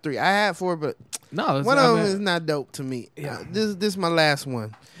only have 3. I had 4, but No, one of them is not dope to me. Yeah. This is my last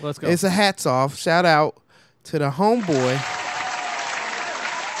one. Let's go. It's a hats off. Shout out to the homeboy,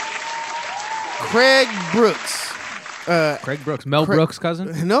 Craig Brooks. Craig Brooks, Mel Brooks'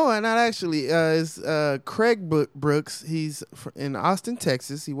 cousin. No, not actually. It's Craig Brooks. He's in Austin,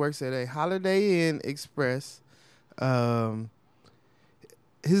 Texas. He works at a Holiday Inn Express. Follow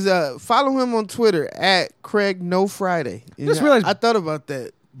him on Twitter at Craig No Friday. Just realized- I thought about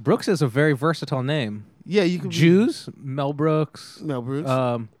that. Brooks is a very versatile name. Yeah, you could Jews, Mel Brooks. be Mel Brooks.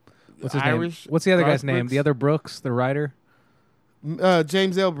 What's his Irish, name? What's the other Garth guy's name? Brooks. The other Brooks, the writer.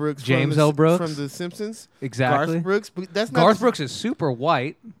 James L. Brooks. James L. Brooks? from The Simpsons. Exactly. Garth Brooks, but that's not Garth Brooks is super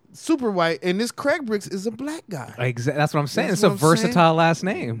white. super white, and this Craig Brooks is a black guy. That's what I'm saying. That's It's a what I'm saying. versatile last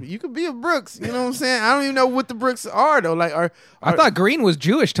name. You could be a Brooks. You know what I'm saying? I don't even know what the Brooks are though. Like, I thought Green was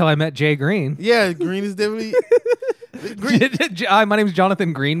Jewish till I met Jay Green. yeah, Green is definitely. Green, Hi, my name's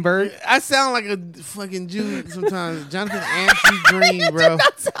Jonathan Greenberg. I sound like a fucking Jew sometimes. Jonathan Anthony Green, bro.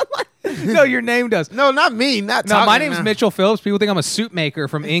 No, your name does. No, not me. Not No, my talking name's now. Mitchell Phillips. People think I'm a suit maker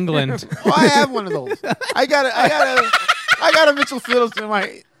from England. Oh, I have one of those. I got a Mitchell Phillips in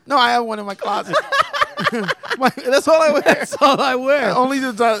my. No, I have one in my closet. That's all I wear. That's all I wear. Only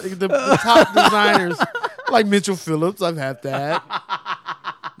the top designers, like Mitchell Phillips. I've had that.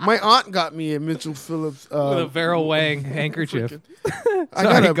 My aunt got me a Mitchell Phillips. With a Vera Wang handkerchief. I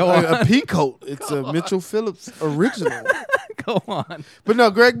Sorry, got go a pea coat. It's a Mitchell Phillips original. Go on. But no,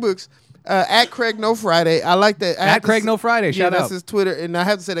 Greg Brooks. At Craig No Friday. I like that. At Craig No Friday. Yeah, Shout that's out. his Twitter. And I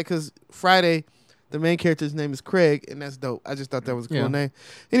have to say that because Friday, The main character's name is Craig, and that's dope. I just thought that was a cool Yeah. name.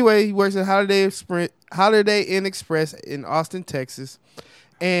 Anyway, he works at Holiday Inn Express in Austin, Texas.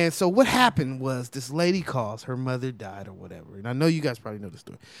 And so what happened was this lady calls. Her mother died or whatever. And I know you guys probably know the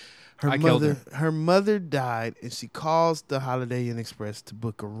story. I killed her. Her mother died, and she calls the Holiday Inn Express to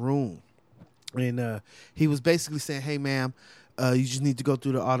book a room. And he was basically saying, "Hey, ma'am, you just need to go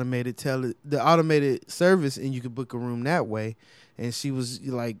through the automated service, and you can book a room that way." And she was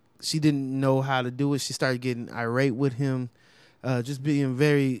like, she didn't know how to do it. She started getting irate with him, just being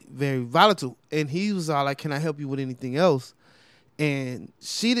very, very volatile. And he was all like, "Can I help you with anything else?" And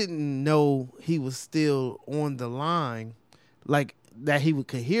she didn't know he was still on the line, like that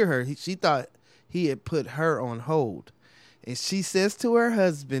could hear her. She thought he had put her on hold. And she says to her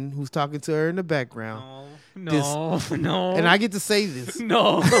husband, who's talking to her in the background, No. and I get to say this,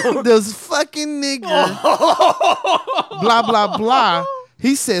 No. this fucking nigga, blah, blah, blah.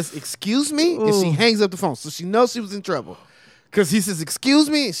 He says, "Excuse me," and she hangs up the phone. So she knows she was in trouble. Because he says, "Excuse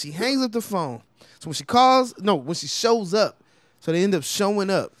me," and she hangs up the phone. So when she shows up, so they end up showing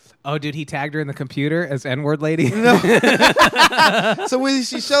up. Oh, dude, he tagged her in the computer as N-word lady? No. So when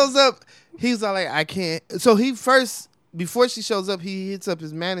she shows up, he's all like, "I can't." So he first, before she shows up, he hits up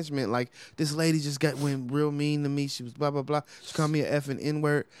his management like, "This lady just went real mean to me. She was blah, blah, blah. She called me a effing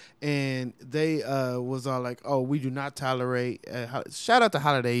N-word." And they was all like, "Oh, we do not tolerate." Shout out to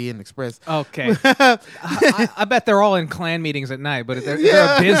Holiday Inn Express. Okay. I bet they're all in clan meetings at night, but they're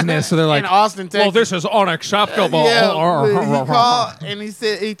a business, so they're like, in Austin, Texas. well, this is unacceptable. He called and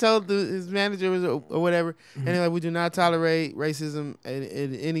he told his manager or whatever, and they're like, "We do not tolerate racism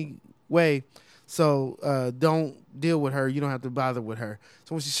in any way, so don't deal with her. You don't have to bother with her."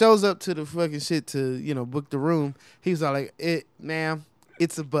 So when she shows up to the fucking shit to book the room, he was all like, "Ma'am,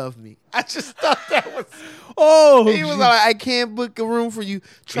 it's above me." I just thought that was. He was like, "I can't book a room for you.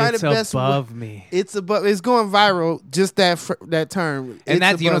 Try it's the best." above me. It's above. It's going viral. Just that term. And It's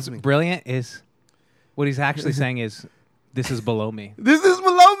that's, you know above what's me. brilliant is what he's actually saying is, this is below me. This is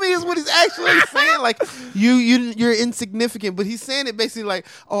below me is what he's actually saying. Like you're insignificant, but he's saying it basically like,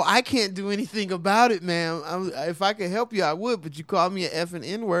 "Oh, I can't do anything about it, ma'am. If I could help you, I would, but you called me an effing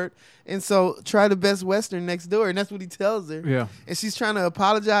N-word, and so try the Best Western next door." And that's what he tells her. Yeah. And she's trying to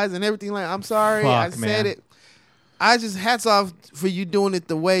apologize and everything. Like, "I'm sorry, Fuck, I said man. it." I just hats off for you doing it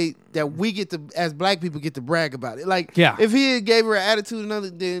the way that we get to, as black people, get to brag about it. Like, Yeah. if he had gave her an attitude,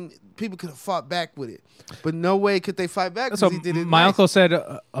 then people could have fought back with it. But no way could they fight back So because he did it. my nice. uncle said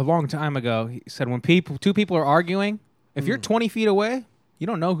a long time ago, he said when two people are arguing, if you're 20 feet away, you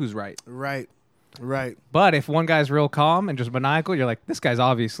don't know who's right. Right. But if one guy's real calm and just maniacal, you're like, this guy's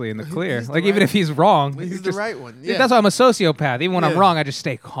obviously in the clear. He's the Like, even right- if he's wrong. He's just- the right one. Yeah. That's why I'm a sociopath. Even when I'm Yeah. wrong, I just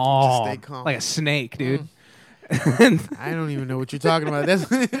stay calm. Just stay calm. Like a snake, dude. I don't even know what you're talking about. That's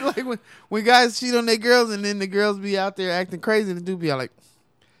like when guys cheat on their girls and then the girls be out there acting crazy. The dude be all like,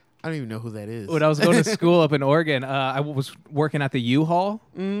 "I don't even know who that is." When I was going to school up in Oregon, I was working at the U-Haul,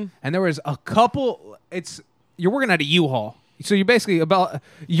 and there was a couple. You're working at a U-Haul, so you're basically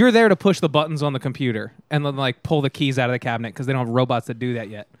you're there to push the buttons on the computer and then like pull the keys out of the cabinet because they don't have robots that do that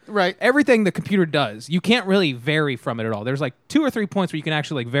yet. Right. Everything the computer does, you can't really vary from it at all. There's like 2 or 3 points where you can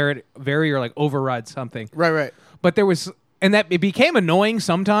actually like vary or like override something. Right. But it became annoying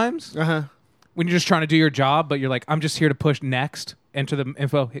sometimes Uh-huh. when you're just trying to do your job, but you're like, I'm just here to push next, enter the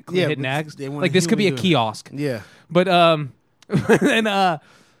info, hit but next. they want Like this could be a human doing it. kiosk. Yeah. But and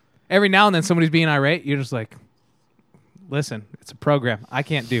every now and then somebody's being irate. You're just like, listen, it's a program. I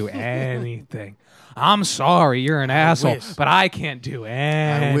can't do anything. I'm sorry, you're an asshole, wish. but I can't do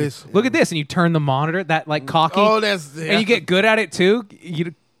anything. wish. Look at this, and you turn the monitor that like cocky. Oh, that's and you get good at it too.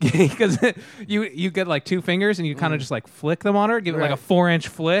 Because you get like 2 fingers and you kind of just like flick the monitor, give it like a Right. 4-inch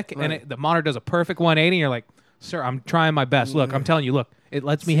flick, and Right. the monitor does a perfect 180. And you're like, sir, I'm trying my best. Look, I'm telling you, look, it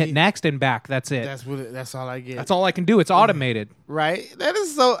lets me hit See? next and back. That's it. That's all I get. That's all I can do. It's automated. Right. That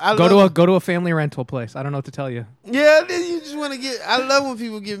is so. Go to a family rental place. I don't know what to tell you. Yeah. Then you just want to get. I love when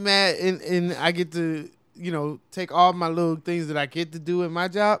people get mad and I get to take all my little things that I get to do in my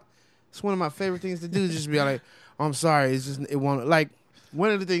job. It's one of my favorite things to do. Just be like, "Oh, I'm sorry. It's just it won't like." One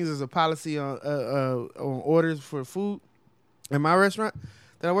of the things is a policy on orders for food in my restaurant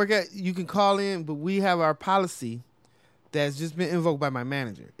that I work at. You can call in, but we have our policy that's just been invoked by my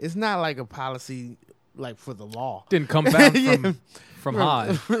manager. It's not like a policy like for the law. Didn't come down Yeah. from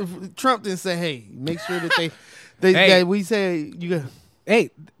high. Trump didn't say, "Hey, make sure that they Hey. that we say you got."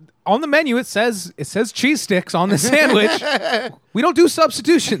 Hey, on the menu it says cheese sticks on the sandwich. We don't do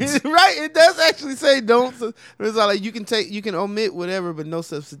substitutions. Right, it does actually say don't. It's like you can omit whatever, but no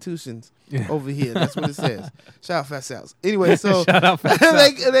substitutions over here. That's what it says. Shout out Fat Sal's. Anyway, so Shout out Fat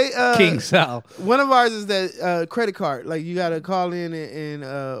Sal. King Sal. One of ours is that credit card. Like you gotta call in and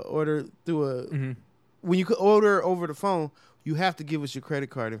order through a. Mm-hmm. When you order over the phone, you have to give us your credit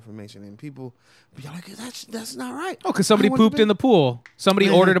card information, and people be like, "That's not right." Oh, because somebody pooped in the pool. Somebody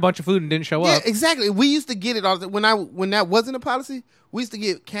ordered a bunch of food and didn't show Yeah, up. exactly. We used to get it all the time. When that wasn't a policy, we used to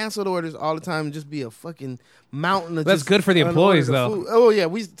get canceled orders all the time and just be a fucking mountain of That's just good for the employees, unordered though. food. Oh, yeah.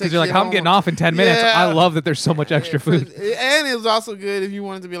 We used to take Because you're like, shit I'm home. getting off in 10 minutes. Yeah. I love that there's so much extra food. And it was also good if you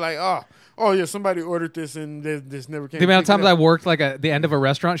wanted to be like, oh yeah, somebody ordered this and this never came. The amount of pick it times I up. worked like at the end of a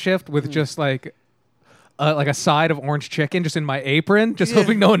restaurant shift with just like a side of orange chicken just in my apron, just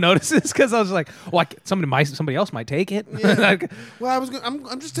hoping no one notices, because I was like, well, somebody else might take it. Yeah. Like, Well,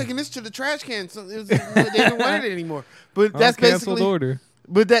 I'm just taking this to the trash can. So they didn't want it anymore. But that's canceled basically order.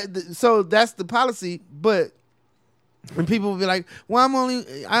 But so that's the policy. But when people will be like, "Well,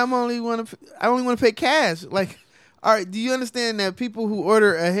 I only want to pay cash." Like, all right, do you understand that people who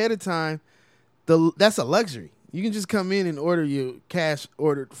order ahead of time, that's a luxury. You can just come in and order your cash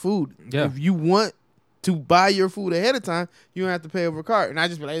ordered food. Yeah. If you want to buy your food ahead of time, you don't have to pay over card. And I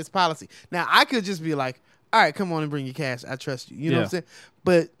just be like, it's policy. Now I could just be like, all right, come on and bring your cash. I trust you. You know what I'm saying?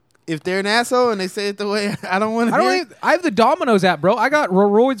 But if they're an asshole and they say it the way I don't want to hear it. I have the Domino's app, bro. I got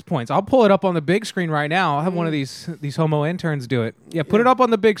rewards points. I'll pull it up on the big screen right now. I'll have one of these homo interns do it. Yeah, put it up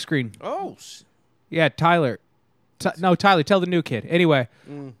on the big screen. Oh, Yeah, Tyler. Tyler, tell the new kid. Anyway,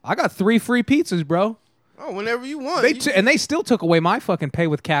 I got 3 free pizzas, bro. oh, whenever you want. And they still took away my fucking pay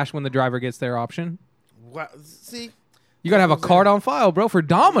with cash when the driver gets their option. See, You got to have a card on file, bro, for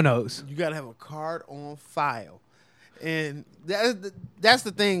Domino's. you gotta have a card on file, and that's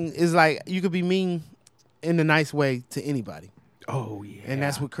the thing. Is like you could be mean in a nice way to anybody, Oh, yeah. and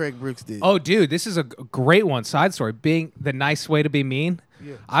that's what Craig Brooks did. Oh, dude, this is a great one. Side story. Being the nice way to be mean.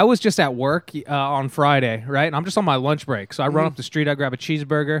 Yeah. I was just at work on Friday, right? And I'm just on my lunch break. So I run up the street. I grab a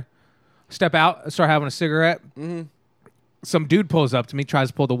cheeseburger, step out, start having a cigarette. Mm-hmm. Some dude pulls up to me, tries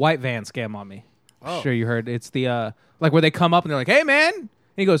to pull the white van scam on me. Oh. Sure you heard. It's the, like where they come up and they're like, hey, man. And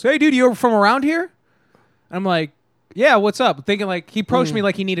he goes, hey, dude, you from around here? And I'm like, yeah, what's up? Thinking like he approached me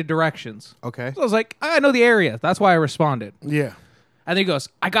like he needed directions. Okay. So I was like, I know the area. That's why I responded. Yeah. And then he goes,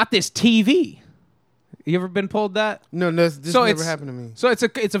 I got this TV. You ever been pulled that? No, this never happened to me. So it's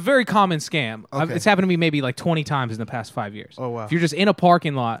a very common scam. Okay. It's happened to me maybe like 20 times in the past 5 years. Oh, wow. If you're just in a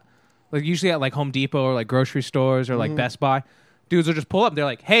parking lot, like usually at like Home Depot or like grocery stores or like Best Buy, dudes will just pull up. They're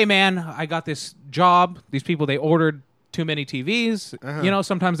like, hey, man, I got this job. These people, they ordered too many TVs. Uh-huh. You know,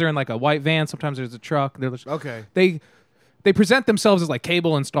 sometimes they're in like a white van. Sometimes there's a truck. They're just, Okay. They present themselves as like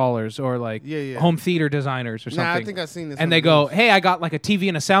cable installers or like home theater designers or something. Nah, I think I've seen this. And they go, hey, I got like a TV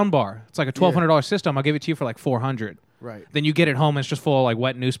and a sound bar. It's like a $1,200 system. I'll give it to you for like $400. Right. Then you get it home and it's just full of like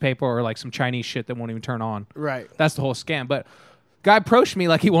wet newspaper or like some Chinese shit that won't even turn on. Right. That's the whole scam. But guy approached me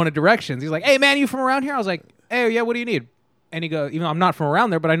like he wanted directions. He's like, hey, man, you from around here? I was like, hey, yeah, what do you need? And he goes, even though I'm not from around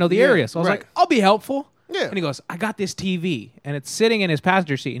there, but I know the area. So I was right. like, I'll be helpful. Yeah. And he goes, I got this TV. And it's sitting in his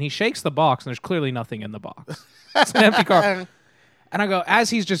passenger seat. And he shakes the box and there's clearly nothing in the box. It's an empty car. And I go, as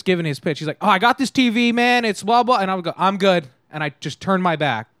he's just giving his pitch, he's like, oh, I got this TV, man. It's blah, blah. And I would go, I'm good. And I just turn my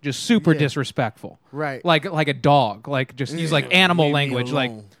back, just super disrespectful. Right. Like a dog. Like just use like animal Leave me language,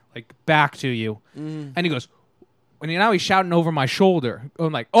 like alone. back to you. And he goes, and now he's shouting over my shoulder.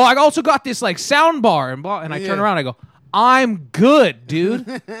 I'm like, oh, I also got this like sound bar and blah. And I turn around and I go, I'm good, dude.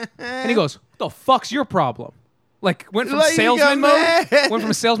 And he goes, what the fuck's your problem? Like went from Like, you salesman got mode. mad. Went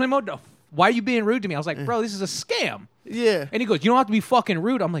from salesman mode to why are you being rude to me? I was like, bro, this is a scam. Yeah. And he goes, you don't have to be fucking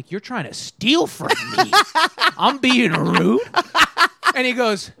rude. I'm like, you're trying to steal from me. I'm being rude. And he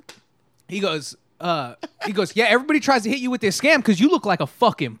goes, yeah, everybody tries to hit you with this scam because you look like a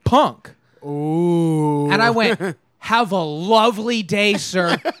fucking punk. Ooh. And I went, have a lovely day,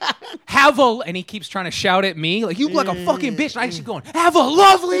 sir. And he keeps trying to shout at me like, you look like a fucking bitch. And I keep going, have a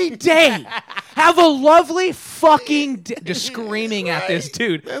lovely day. Have a lovely fucking day. Just screaming at this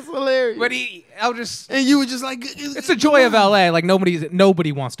dude. That's hilarious. But and you were just like, it's the joy of LA. Like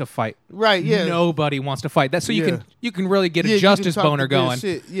nobody wants to fight. Right, yeah. Nobody wants to fight. That's so you can really get Yeah, a you justice can talk boner the good going.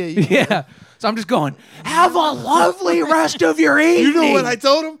 shit. Yeah. Yeah. So I'm just going, have a lovely rest of your evening. You know what I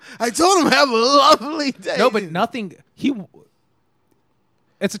told him? I told him have a lovely day. No, but nothing.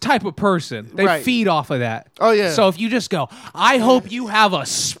 It's a type of person. They Right. feed off of that. Oh, yeah. So if you just go, I hope you have a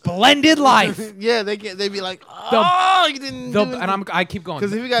splendid life. Yeah, they be like, oh, you didn't. do And I keep going.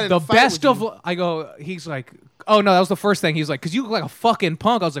 'Cause if you got in the a fight best with of. I go. He's like, Oh, no, that was the first thing. He was like, because you look like a fucking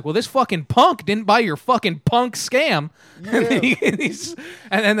punk. I was like, well, this fucking punk didn't buy your fucking punk scam. Yeah.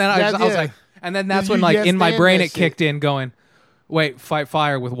 And then I was like, and then that's when, like, in my brain, it kicked in going, wait, fight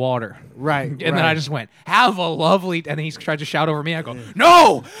fire with water. Right. And then I just went, have a lovely, and he tried to shout over me. I go,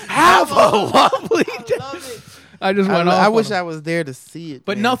 no, have a lovely day. I just went off. I on wish him. I was there to see it.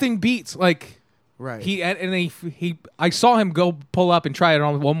 But man. nothing beats, like, Right. he I saw him go pull up and try it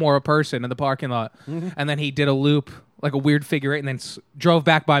on one more person in the parking lot, and then he did a loop, like a weird figure eight, and then drove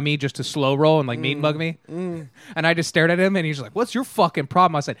back by me just to slow roll and like mean mug me. And I just stared at him, and he's like, "What's your fucking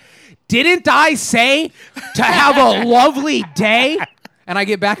problem?" I said, "Didn't I say to have a lovely day?" And I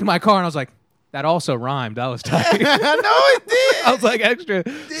get back in my car, and I was like, "That also rhymed. That was tight." I know it did. I was like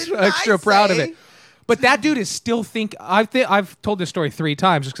extra proud of it. But that dude is still I've told this story 3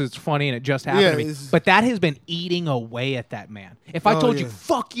 times just because it's funny and it just happened to me. But that has been eating away at that man. If I told you,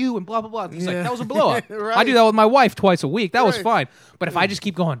 fuck you and blah, blah, blah, he's like, that was a blow up. Right. I do that with my wife twice a week. That was fine. But if I just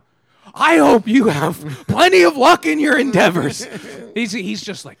keep going, I hope you have plenty of luck in your endeavors. He's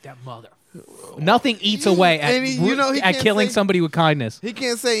just like, that mother. Nothing eats away And he at can't killing say- somebody with kindness. He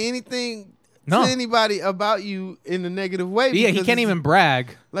can't say anything No. to anybody about you in a negative way. Yeah, he because can't it's- even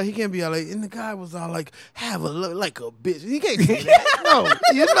brag. Like, he can't be all like, and the guy was all like, have a look like a bitch. He can't say that. No,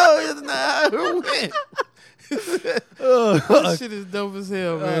 it's not how it went. That shit is dope as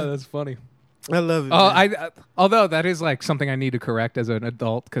hell, man. Oh, that's funny. I love it. Oh, man. although that is like something I need to correct as an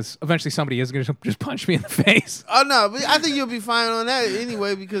adult because eventually somebody is going to just punch me in the face. Oh no, but I think you'll be fine on that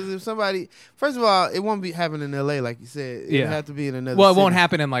anyway because if somebody, first of all, it won't be happening in L.A. like you said. It'll have to be in another. Well, it city. won't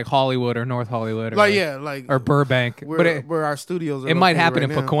happen in like Hollywood or North Hollywood, or Like or Burbank, where, but it where our studios are. might located happen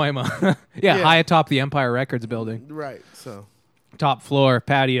right in now. Pacoima. yeah, Yeah. high atop the Empire Records building, Right. So top floor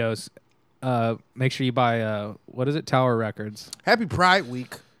patios. Make sure you buy what is it? Tower Records. happy Pride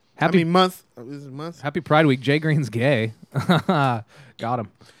Week. Month. Is it month? Happy Pride Week. Jay Green's gay. Got him.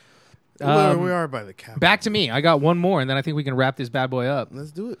 we are by the cap. Back to me. I got one more, and then I think we can wrap this bad boy up.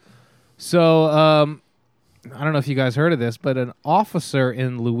 Let's do it. So, I don't know if you guys heard of this, but an officer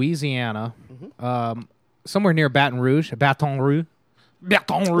in Louisiana, somewhere near Baton Rouge. Baton rules.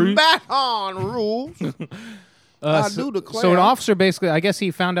 I do declare. So an officer basically, I guess he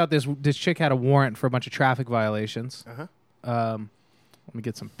found out this chick had a warrant for a bunch of traffic violations. Let me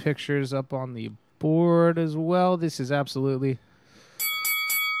get some pictures up on the board as well. This is absolutely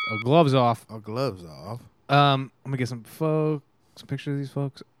gloves off. Our gloves off. Let me get some pictures of these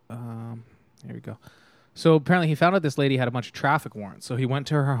folks. Here we go. So apparently he found out this lady had a bunch of traffic warrants. So he went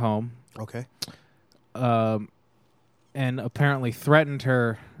to her home. Okay. And apparently threatened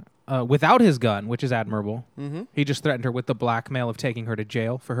her without his gun, which is admirable. Mm-hmm. He just threatened her with the blackmail of taking her to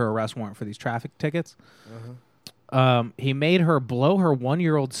jail for her arrest warrant for these traffic tickets. He made her blow her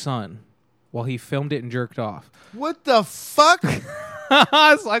 1-year-old son while he filmed it and jerked off. What the fuck?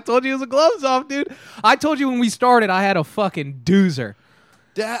 So I told you it was a gloves off, dude. I told you when we started I had a fucking doozer.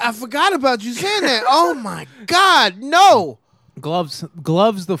 I forgot about you saying that. Oh my God, no. Gloves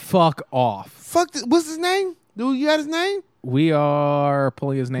the fuck off. Fuck. What's his name? Do you got his name? We are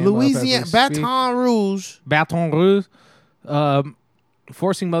pulling his name Louisiana. up as we speak. Baton Rouge. Baton Rouge.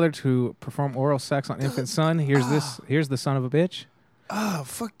 Forcing mother to perform oral sex on infant son. Here's the son of a bitch. Oh,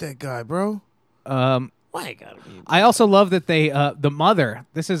 fuck that guy, bro. Why gotta be? I also love that they the mother.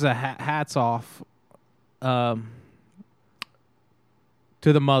 This is a hats off to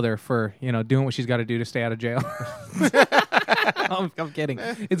the mother for doing what she's got to do to stay out of jail. I'm kidding.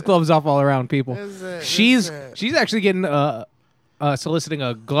 It's gloves off all around, people. She's actually getting soliciting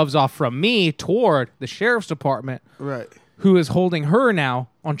a gloves off from me toward the sheriff's department, Right. who is holding her now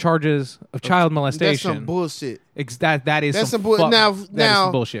on charges of child molestation. That's some bullshit. That is That's some some bullshit. Now, that is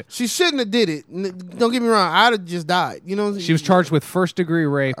some bullshit. She shouldn't have did it. Don't get me wrong. I'd have just died. You know. She was charged with first-degree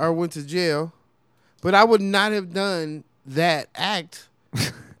rape. Or went to jail, but I would not have done that act.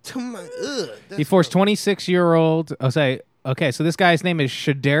 To my, He forced 26-year-old. Okay, so this guy's name is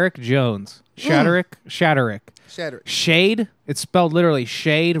Shaderick Jones. Shaderick. Shade. It's spelled literally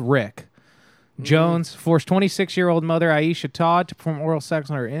Shade Rick. Jones forced 26-year-old mother Aisha Todd to perform oral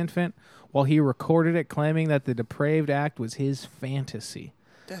sex on her infant while he recorded it, claiming that the depraved act was his fantasy.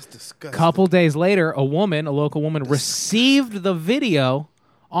 That's disgusting. Couple days later, a local woman, received the video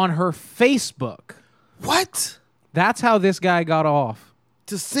on her Facebook. What? That's how this guy got off.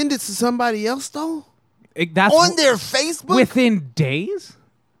 To send it to somebody else though? That's on their Facebook? within days.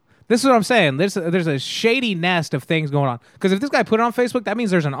 This is what I'm saying. There's a shady nest of things going on. Because if this guy put it on Facebook, that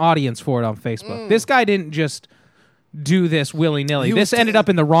means there's an audience for it on Facebook. This guy didn't just do this willy-nilly. This ended up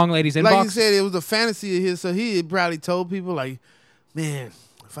in the wrong lady's inbox. Like you said, it was a fantasy of his, so he had probably told people like, man,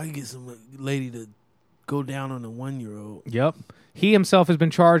 if I can get some lady to go down on a 1-year-old. Yep. He himself has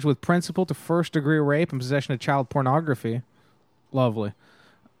been charged with principal to first-degree rape and possession of child pornography. Lovely.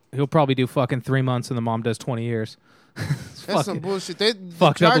 He'll probably do fucking 3 months, and the mom does 20 years. That's some bullshit.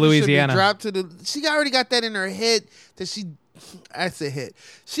 Fucked up Louisiana. Dropped to she already got that in her head that she. I said head.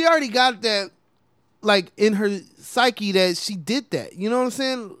 She already got that, like in her psyche that she did that. You know what I'm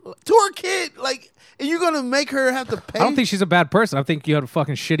saying? To her kid, like, and you're gonna make her have to pay. I don't think she's a bad person. I think you had a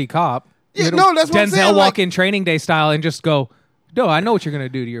fucking shitty cop. Yeah, no, that's what I'm saying. Denzel walk in Training Day style and just go, no, I know what you're gonna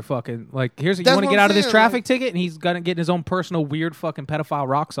do to your fucking, like, here's you want to get out of this traffic ticket, and he's gonna get his own personal weird fucking pedophile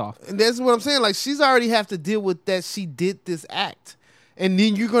rocks off. And that's what I'm saying. Like, she's already have to deal with that she did this act, and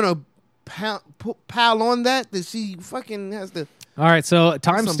then you're gonna pile on that she fucking has to. All right, so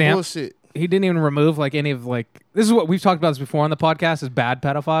timestamp. Bullshit. He didn't even remove like any of like, this is what we've talked about this before on the podcast, is bad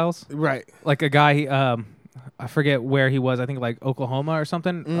pedophiles. Right. Like a guy, I forget where he was. I think like Oklahoma or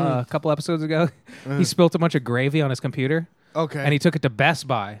something. A couple episodes ago, he spilt a bunch of gravy on his computer. Okay. And he took it to Best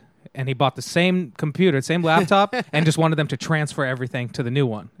Buy, and he bought the same computer, same laptop, and just wanted them to transfer everything to the new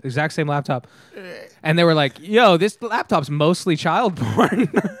one. Exact same laptop. And they were like, yo, this laptop's mostly child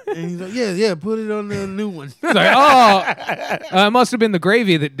porn. And he's like, yeah, put it on the new one. He's like, oh, it must have been the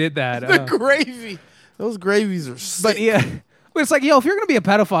gravy that did that. The gravy. Those gravies are sick. But yeah. But it's like, yo, if you're going to be a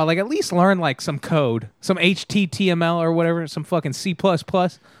pedophile, like at least learn like some code, some HTML or whatever, some fucking C++.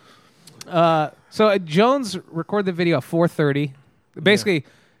 So Jones recorded the video at 4:30. Basically,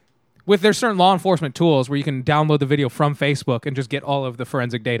 with there's certain law enforcement tools where you can download the video from Facebook and just get all of the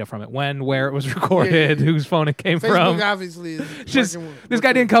forensic data from it, when, where it was recorded, whose phone it came Facebook from. Obviously is Just this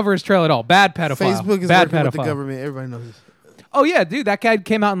guy didn't cover his trail at all. Bad pedophile. Facebook is bad working pedophile. with the government. Everybody knows this. Oh yeah, dude, that guy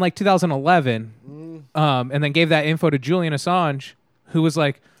came out in like 2011, and then gave that info to Julian Assange, who was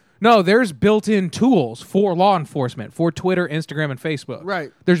like, no, there's built-in tools for law enforcement, for Twitter, Instagram, and Facebook.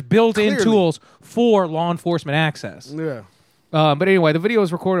 Right. There's built-in Clearly. tools for law enforcement access. Yeah. But anyway, the video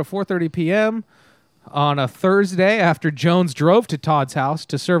was recorded at 4:30 p.m. on a Thursday after Jones drove to Todd's house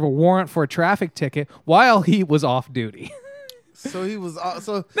to serve a warrant for a traffic ticket while he was off duty. So he was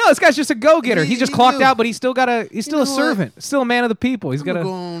so. No, this guy's just a go-getter. He just clocked knew. out, but he's still he's still a servant, still a man of the people. He's I'm gonna got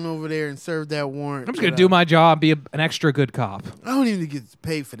go on over there and serve that warrant. I'm just gonna do my job, be an extra good cop. I don't even get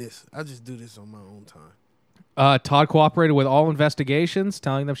paid for this. I just do this on my own time. Todd cooperated with all investigations,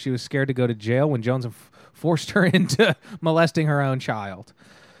 telling them she was scared to go to jail when Jones forced her into molesting her own child.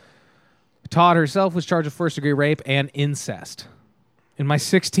 Todd herself was charged with first-degree rape and incest. In my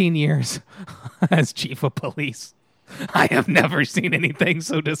 16 years as chief of police, I have never seen anything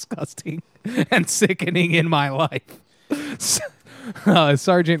so disgusting and sickening in my life.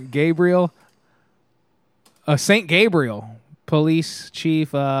 Sergeant Gabriel, St. Gabriel Police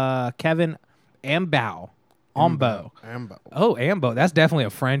Chief Kevin Ambo. Ambo. Oh, Ambo. That's definitely a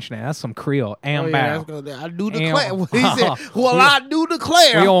French name. That's some Creole. Ambo. Oh, yeah, I do declare. He said, well, I do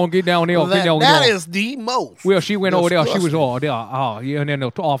declare. We all get down there. That is the most. Well, she went over there. She was disgusting. all there. Oh, yeah, and then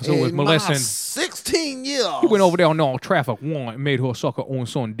the officer was In my molesting. 16 years. He went over there on all traffic warrant and made her suck her own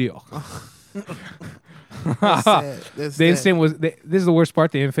son dick. That's sad. That's The sad. infant was. This is the worst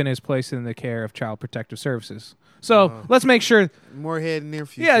part. The infant is placed in the care of Child Protective Services. So let's make sure. Morehead and near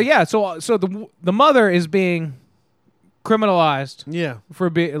future. Yeah. So the mother is being criminalized Yeah. for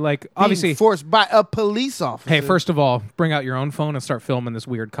obviously. Being forced by a police officer. Hey, first of all, bring out your own phone and start filming this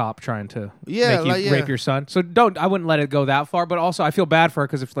weird cop trying to Yeah, make you rape your son. So I wouldn't let it go that far. But also, I feel bad for her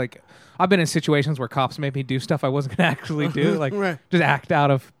because if I've been in situations where cops made me do stuff I wasn't going to actually do, like Right. just act out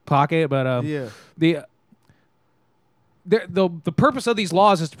of pocket. But Yeah. the purpose of these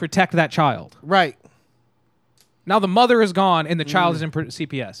laws is to protect that child. Right. Now the mother is gone and the child is in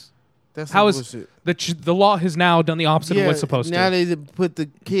CPS. That's How some is bullshit. the law has now done the opposite of Yeah, what's supposed now to? they put the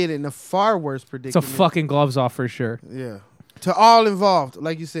kid in a far worse It's a predicament. fucking gloves off for sure. Yeah. To all involved,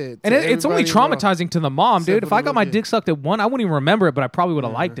 like you said. And to it's only everybody involved. traumatizing to the mom, dude. Except If for I the got my little kid. dick sucked at one, I wouldn't even remember it, but I probably would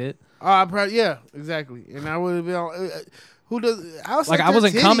have liked it. Yeah, exactly. And I would have been. Who does? I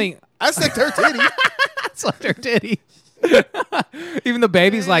wasn't coming. I sucked her titty. Sucked her titty. Even the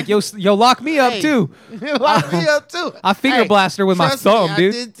baby's like, yo, lock me up Hey. too. Lock me up too. I finger blast her with my trust me, thumb,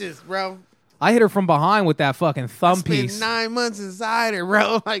 dude. I did this, bro. I hit her from behind with that fucking thumb Spent piece. 9 months inside her,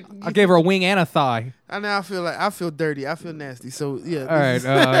 bro. Like I gave her a wing and a thigh. I feel dirty. I feel nasty. So yeah. All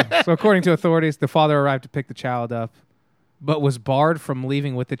right. So according to authorities, the father arrived to pick the child up, but was barred from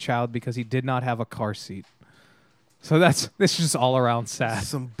leaving with the child because he did not have a car seat. So this is just all around sad.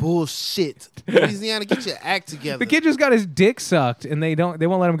 Some bullshit. Louisiana, get your act together. The kid just got his dick sucked, and they won't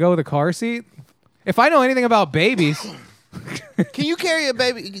let him go with a car seat. If I know anything about babies, Can you carry a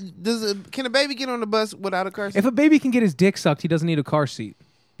baby? Can a baby get on the bus without a car seat? if a baby can get his dick sucked, he doesn't need a car seat.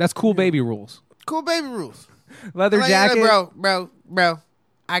 That's cool baby rules. Cool Baby Rules. Leather Like, jacket. bro.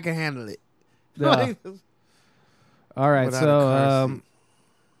 I can handle it. Yeah. All right, Without a car so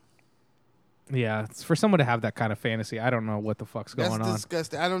yeah, it's for someone to have that kind of fantasy. I don't know what the fuck's That's going on.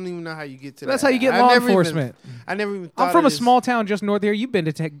 disgusting. I don't even know how you get to that. That's how you get I law never even- enforcement. I never even thought I'm from of a this. small town just north here. You've been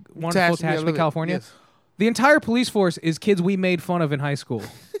to wonderful Tehachapi, I Tehachapi, live it. California. Yes. The entire police force is kids we made fun of in high school.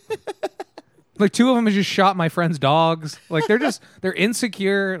 Like 2 of them have just shot my friend's dogs. Like they're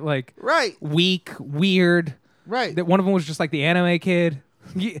insecure, like Right. weak, weird. Right. That one of them was just like the anime kid.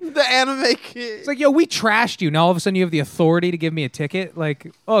 The anime kid. It's like, yo, we trashed you. Now all of a sudden you have the authority to give me a ticket.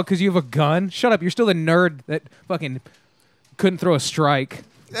 Like, oh, because you have a gun? Shut up. You're still the nerd that fucking couldn't throw a strike.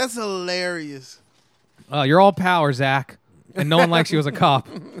 That's hilarious. You're all power, Zach. And no one likes you as a cop.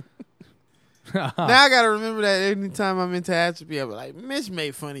 Now I gotta remember that anytime I'm in Tehachapi, I'm like, Mitch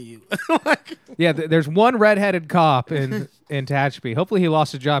made fun of you. Like, Yeah, there's one redheaded cop in Tehachapi. Hopefully he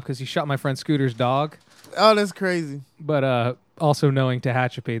lost his job because he shot my friend Scooter's dog. oh, that's crazy. But also knowing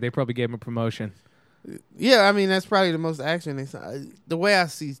Tehachapi, they probably gave him a promotion. Yeah, I mean that's probably the most action. The way I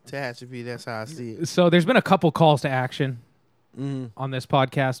see Tehachapi, that's how I see it. So there's been a couple calls to action Mm. on this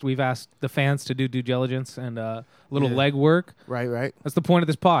podcast. We've asked the fans to do due diligence and a little Yeah. legwork. Right. That's the point of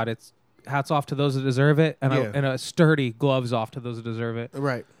this pod. It's hats off to those that deserve it, and, Yeah. and a sturdy gloves off to those that deserve it.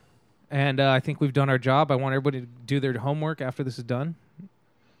 Right. And I think we've done our job. I want everybody to do their homework after this is done.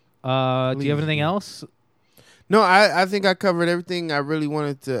 Do you have Please anything do. else? No, I think I covered everything I really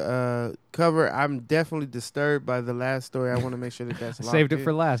wanted to cover. I'm definitely disturbed by the last story. I want to make sure that's I locked saved it in.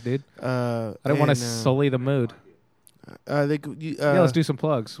 for last, dude. I I don't want to sully the mood. Yeah, let's do some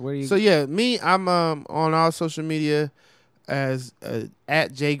plugs. Where you? So yeah, me, I'm on all social media as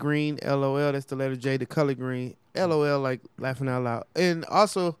at J Green LOL. That's the letter J, the color green. LOL, like laughing out loud. And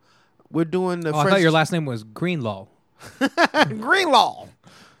also, we're doing the I thought your last name was Greenlaw. Greenlaw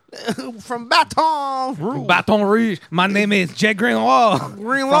from Baton Rouge. Baton Rouge. My name is Jay Greenlaw. From Baton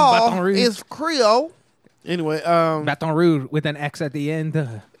Greenlaw Rouge. is Creole. Anyway, Baton Rouge with an X at the end.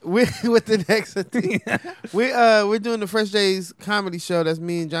 with the next we're doing the Fresh Days comedy show. That's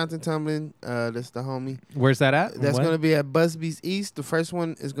me and Jonathan Tumblin. That's the homie. Where's that at? That's When? going to be at Busby's East. The first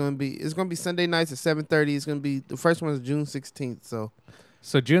one is going to be Sunday nights at 7:30. It's going to be the first one is June 16th.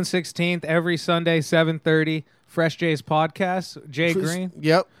 So June 16th, every Sunday, 7:30. Fresh Jay's podcast. Jay Green.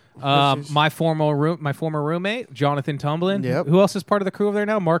 Yep. My former roommate, Jonathan Tumblin. Yep. Who else is part of the crew over there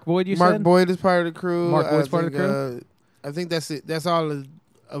now? Mark Boyd, you Mark said? Boyd is part of the crew. Mark Boyd's I part of the think, crew? I think that's it. That's all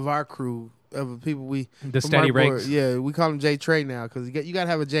of our crew of the people we. The steady Mark Boyd, rigs. yeah, we call him J Trey now because you got to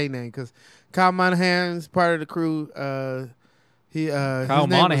have a J name because Kyle Monahan's part of the crew. Kyle his name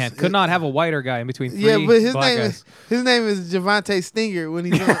Monahan was- could not have a whiter guy in between three Yeah, but his black name guys. is Javante Stinger. When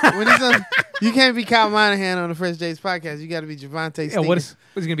he's on, you can't be Kyle Monahan on the Fresh Days podcast. You got to be Javante Yeah, Stinger. what is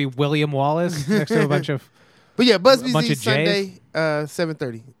he going to be? William Wallace next to a bunch of But yeah, Busby's a bunch East of J's? Sunday,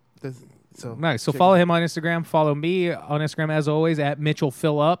 7:30. So nice. So check follow it out. him on Instagram. Follow me on Instagram as always at Mitchell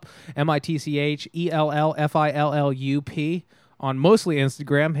Phillup, MITCHELLFILLUP on mostly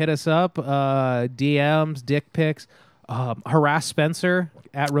Instagram. Hit us up, DMs, dick pics. Harass Spencer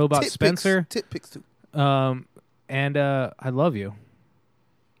at Robot Tit Spencer. Tit pics too. And I love you.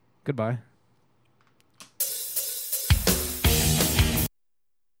 Goodbye.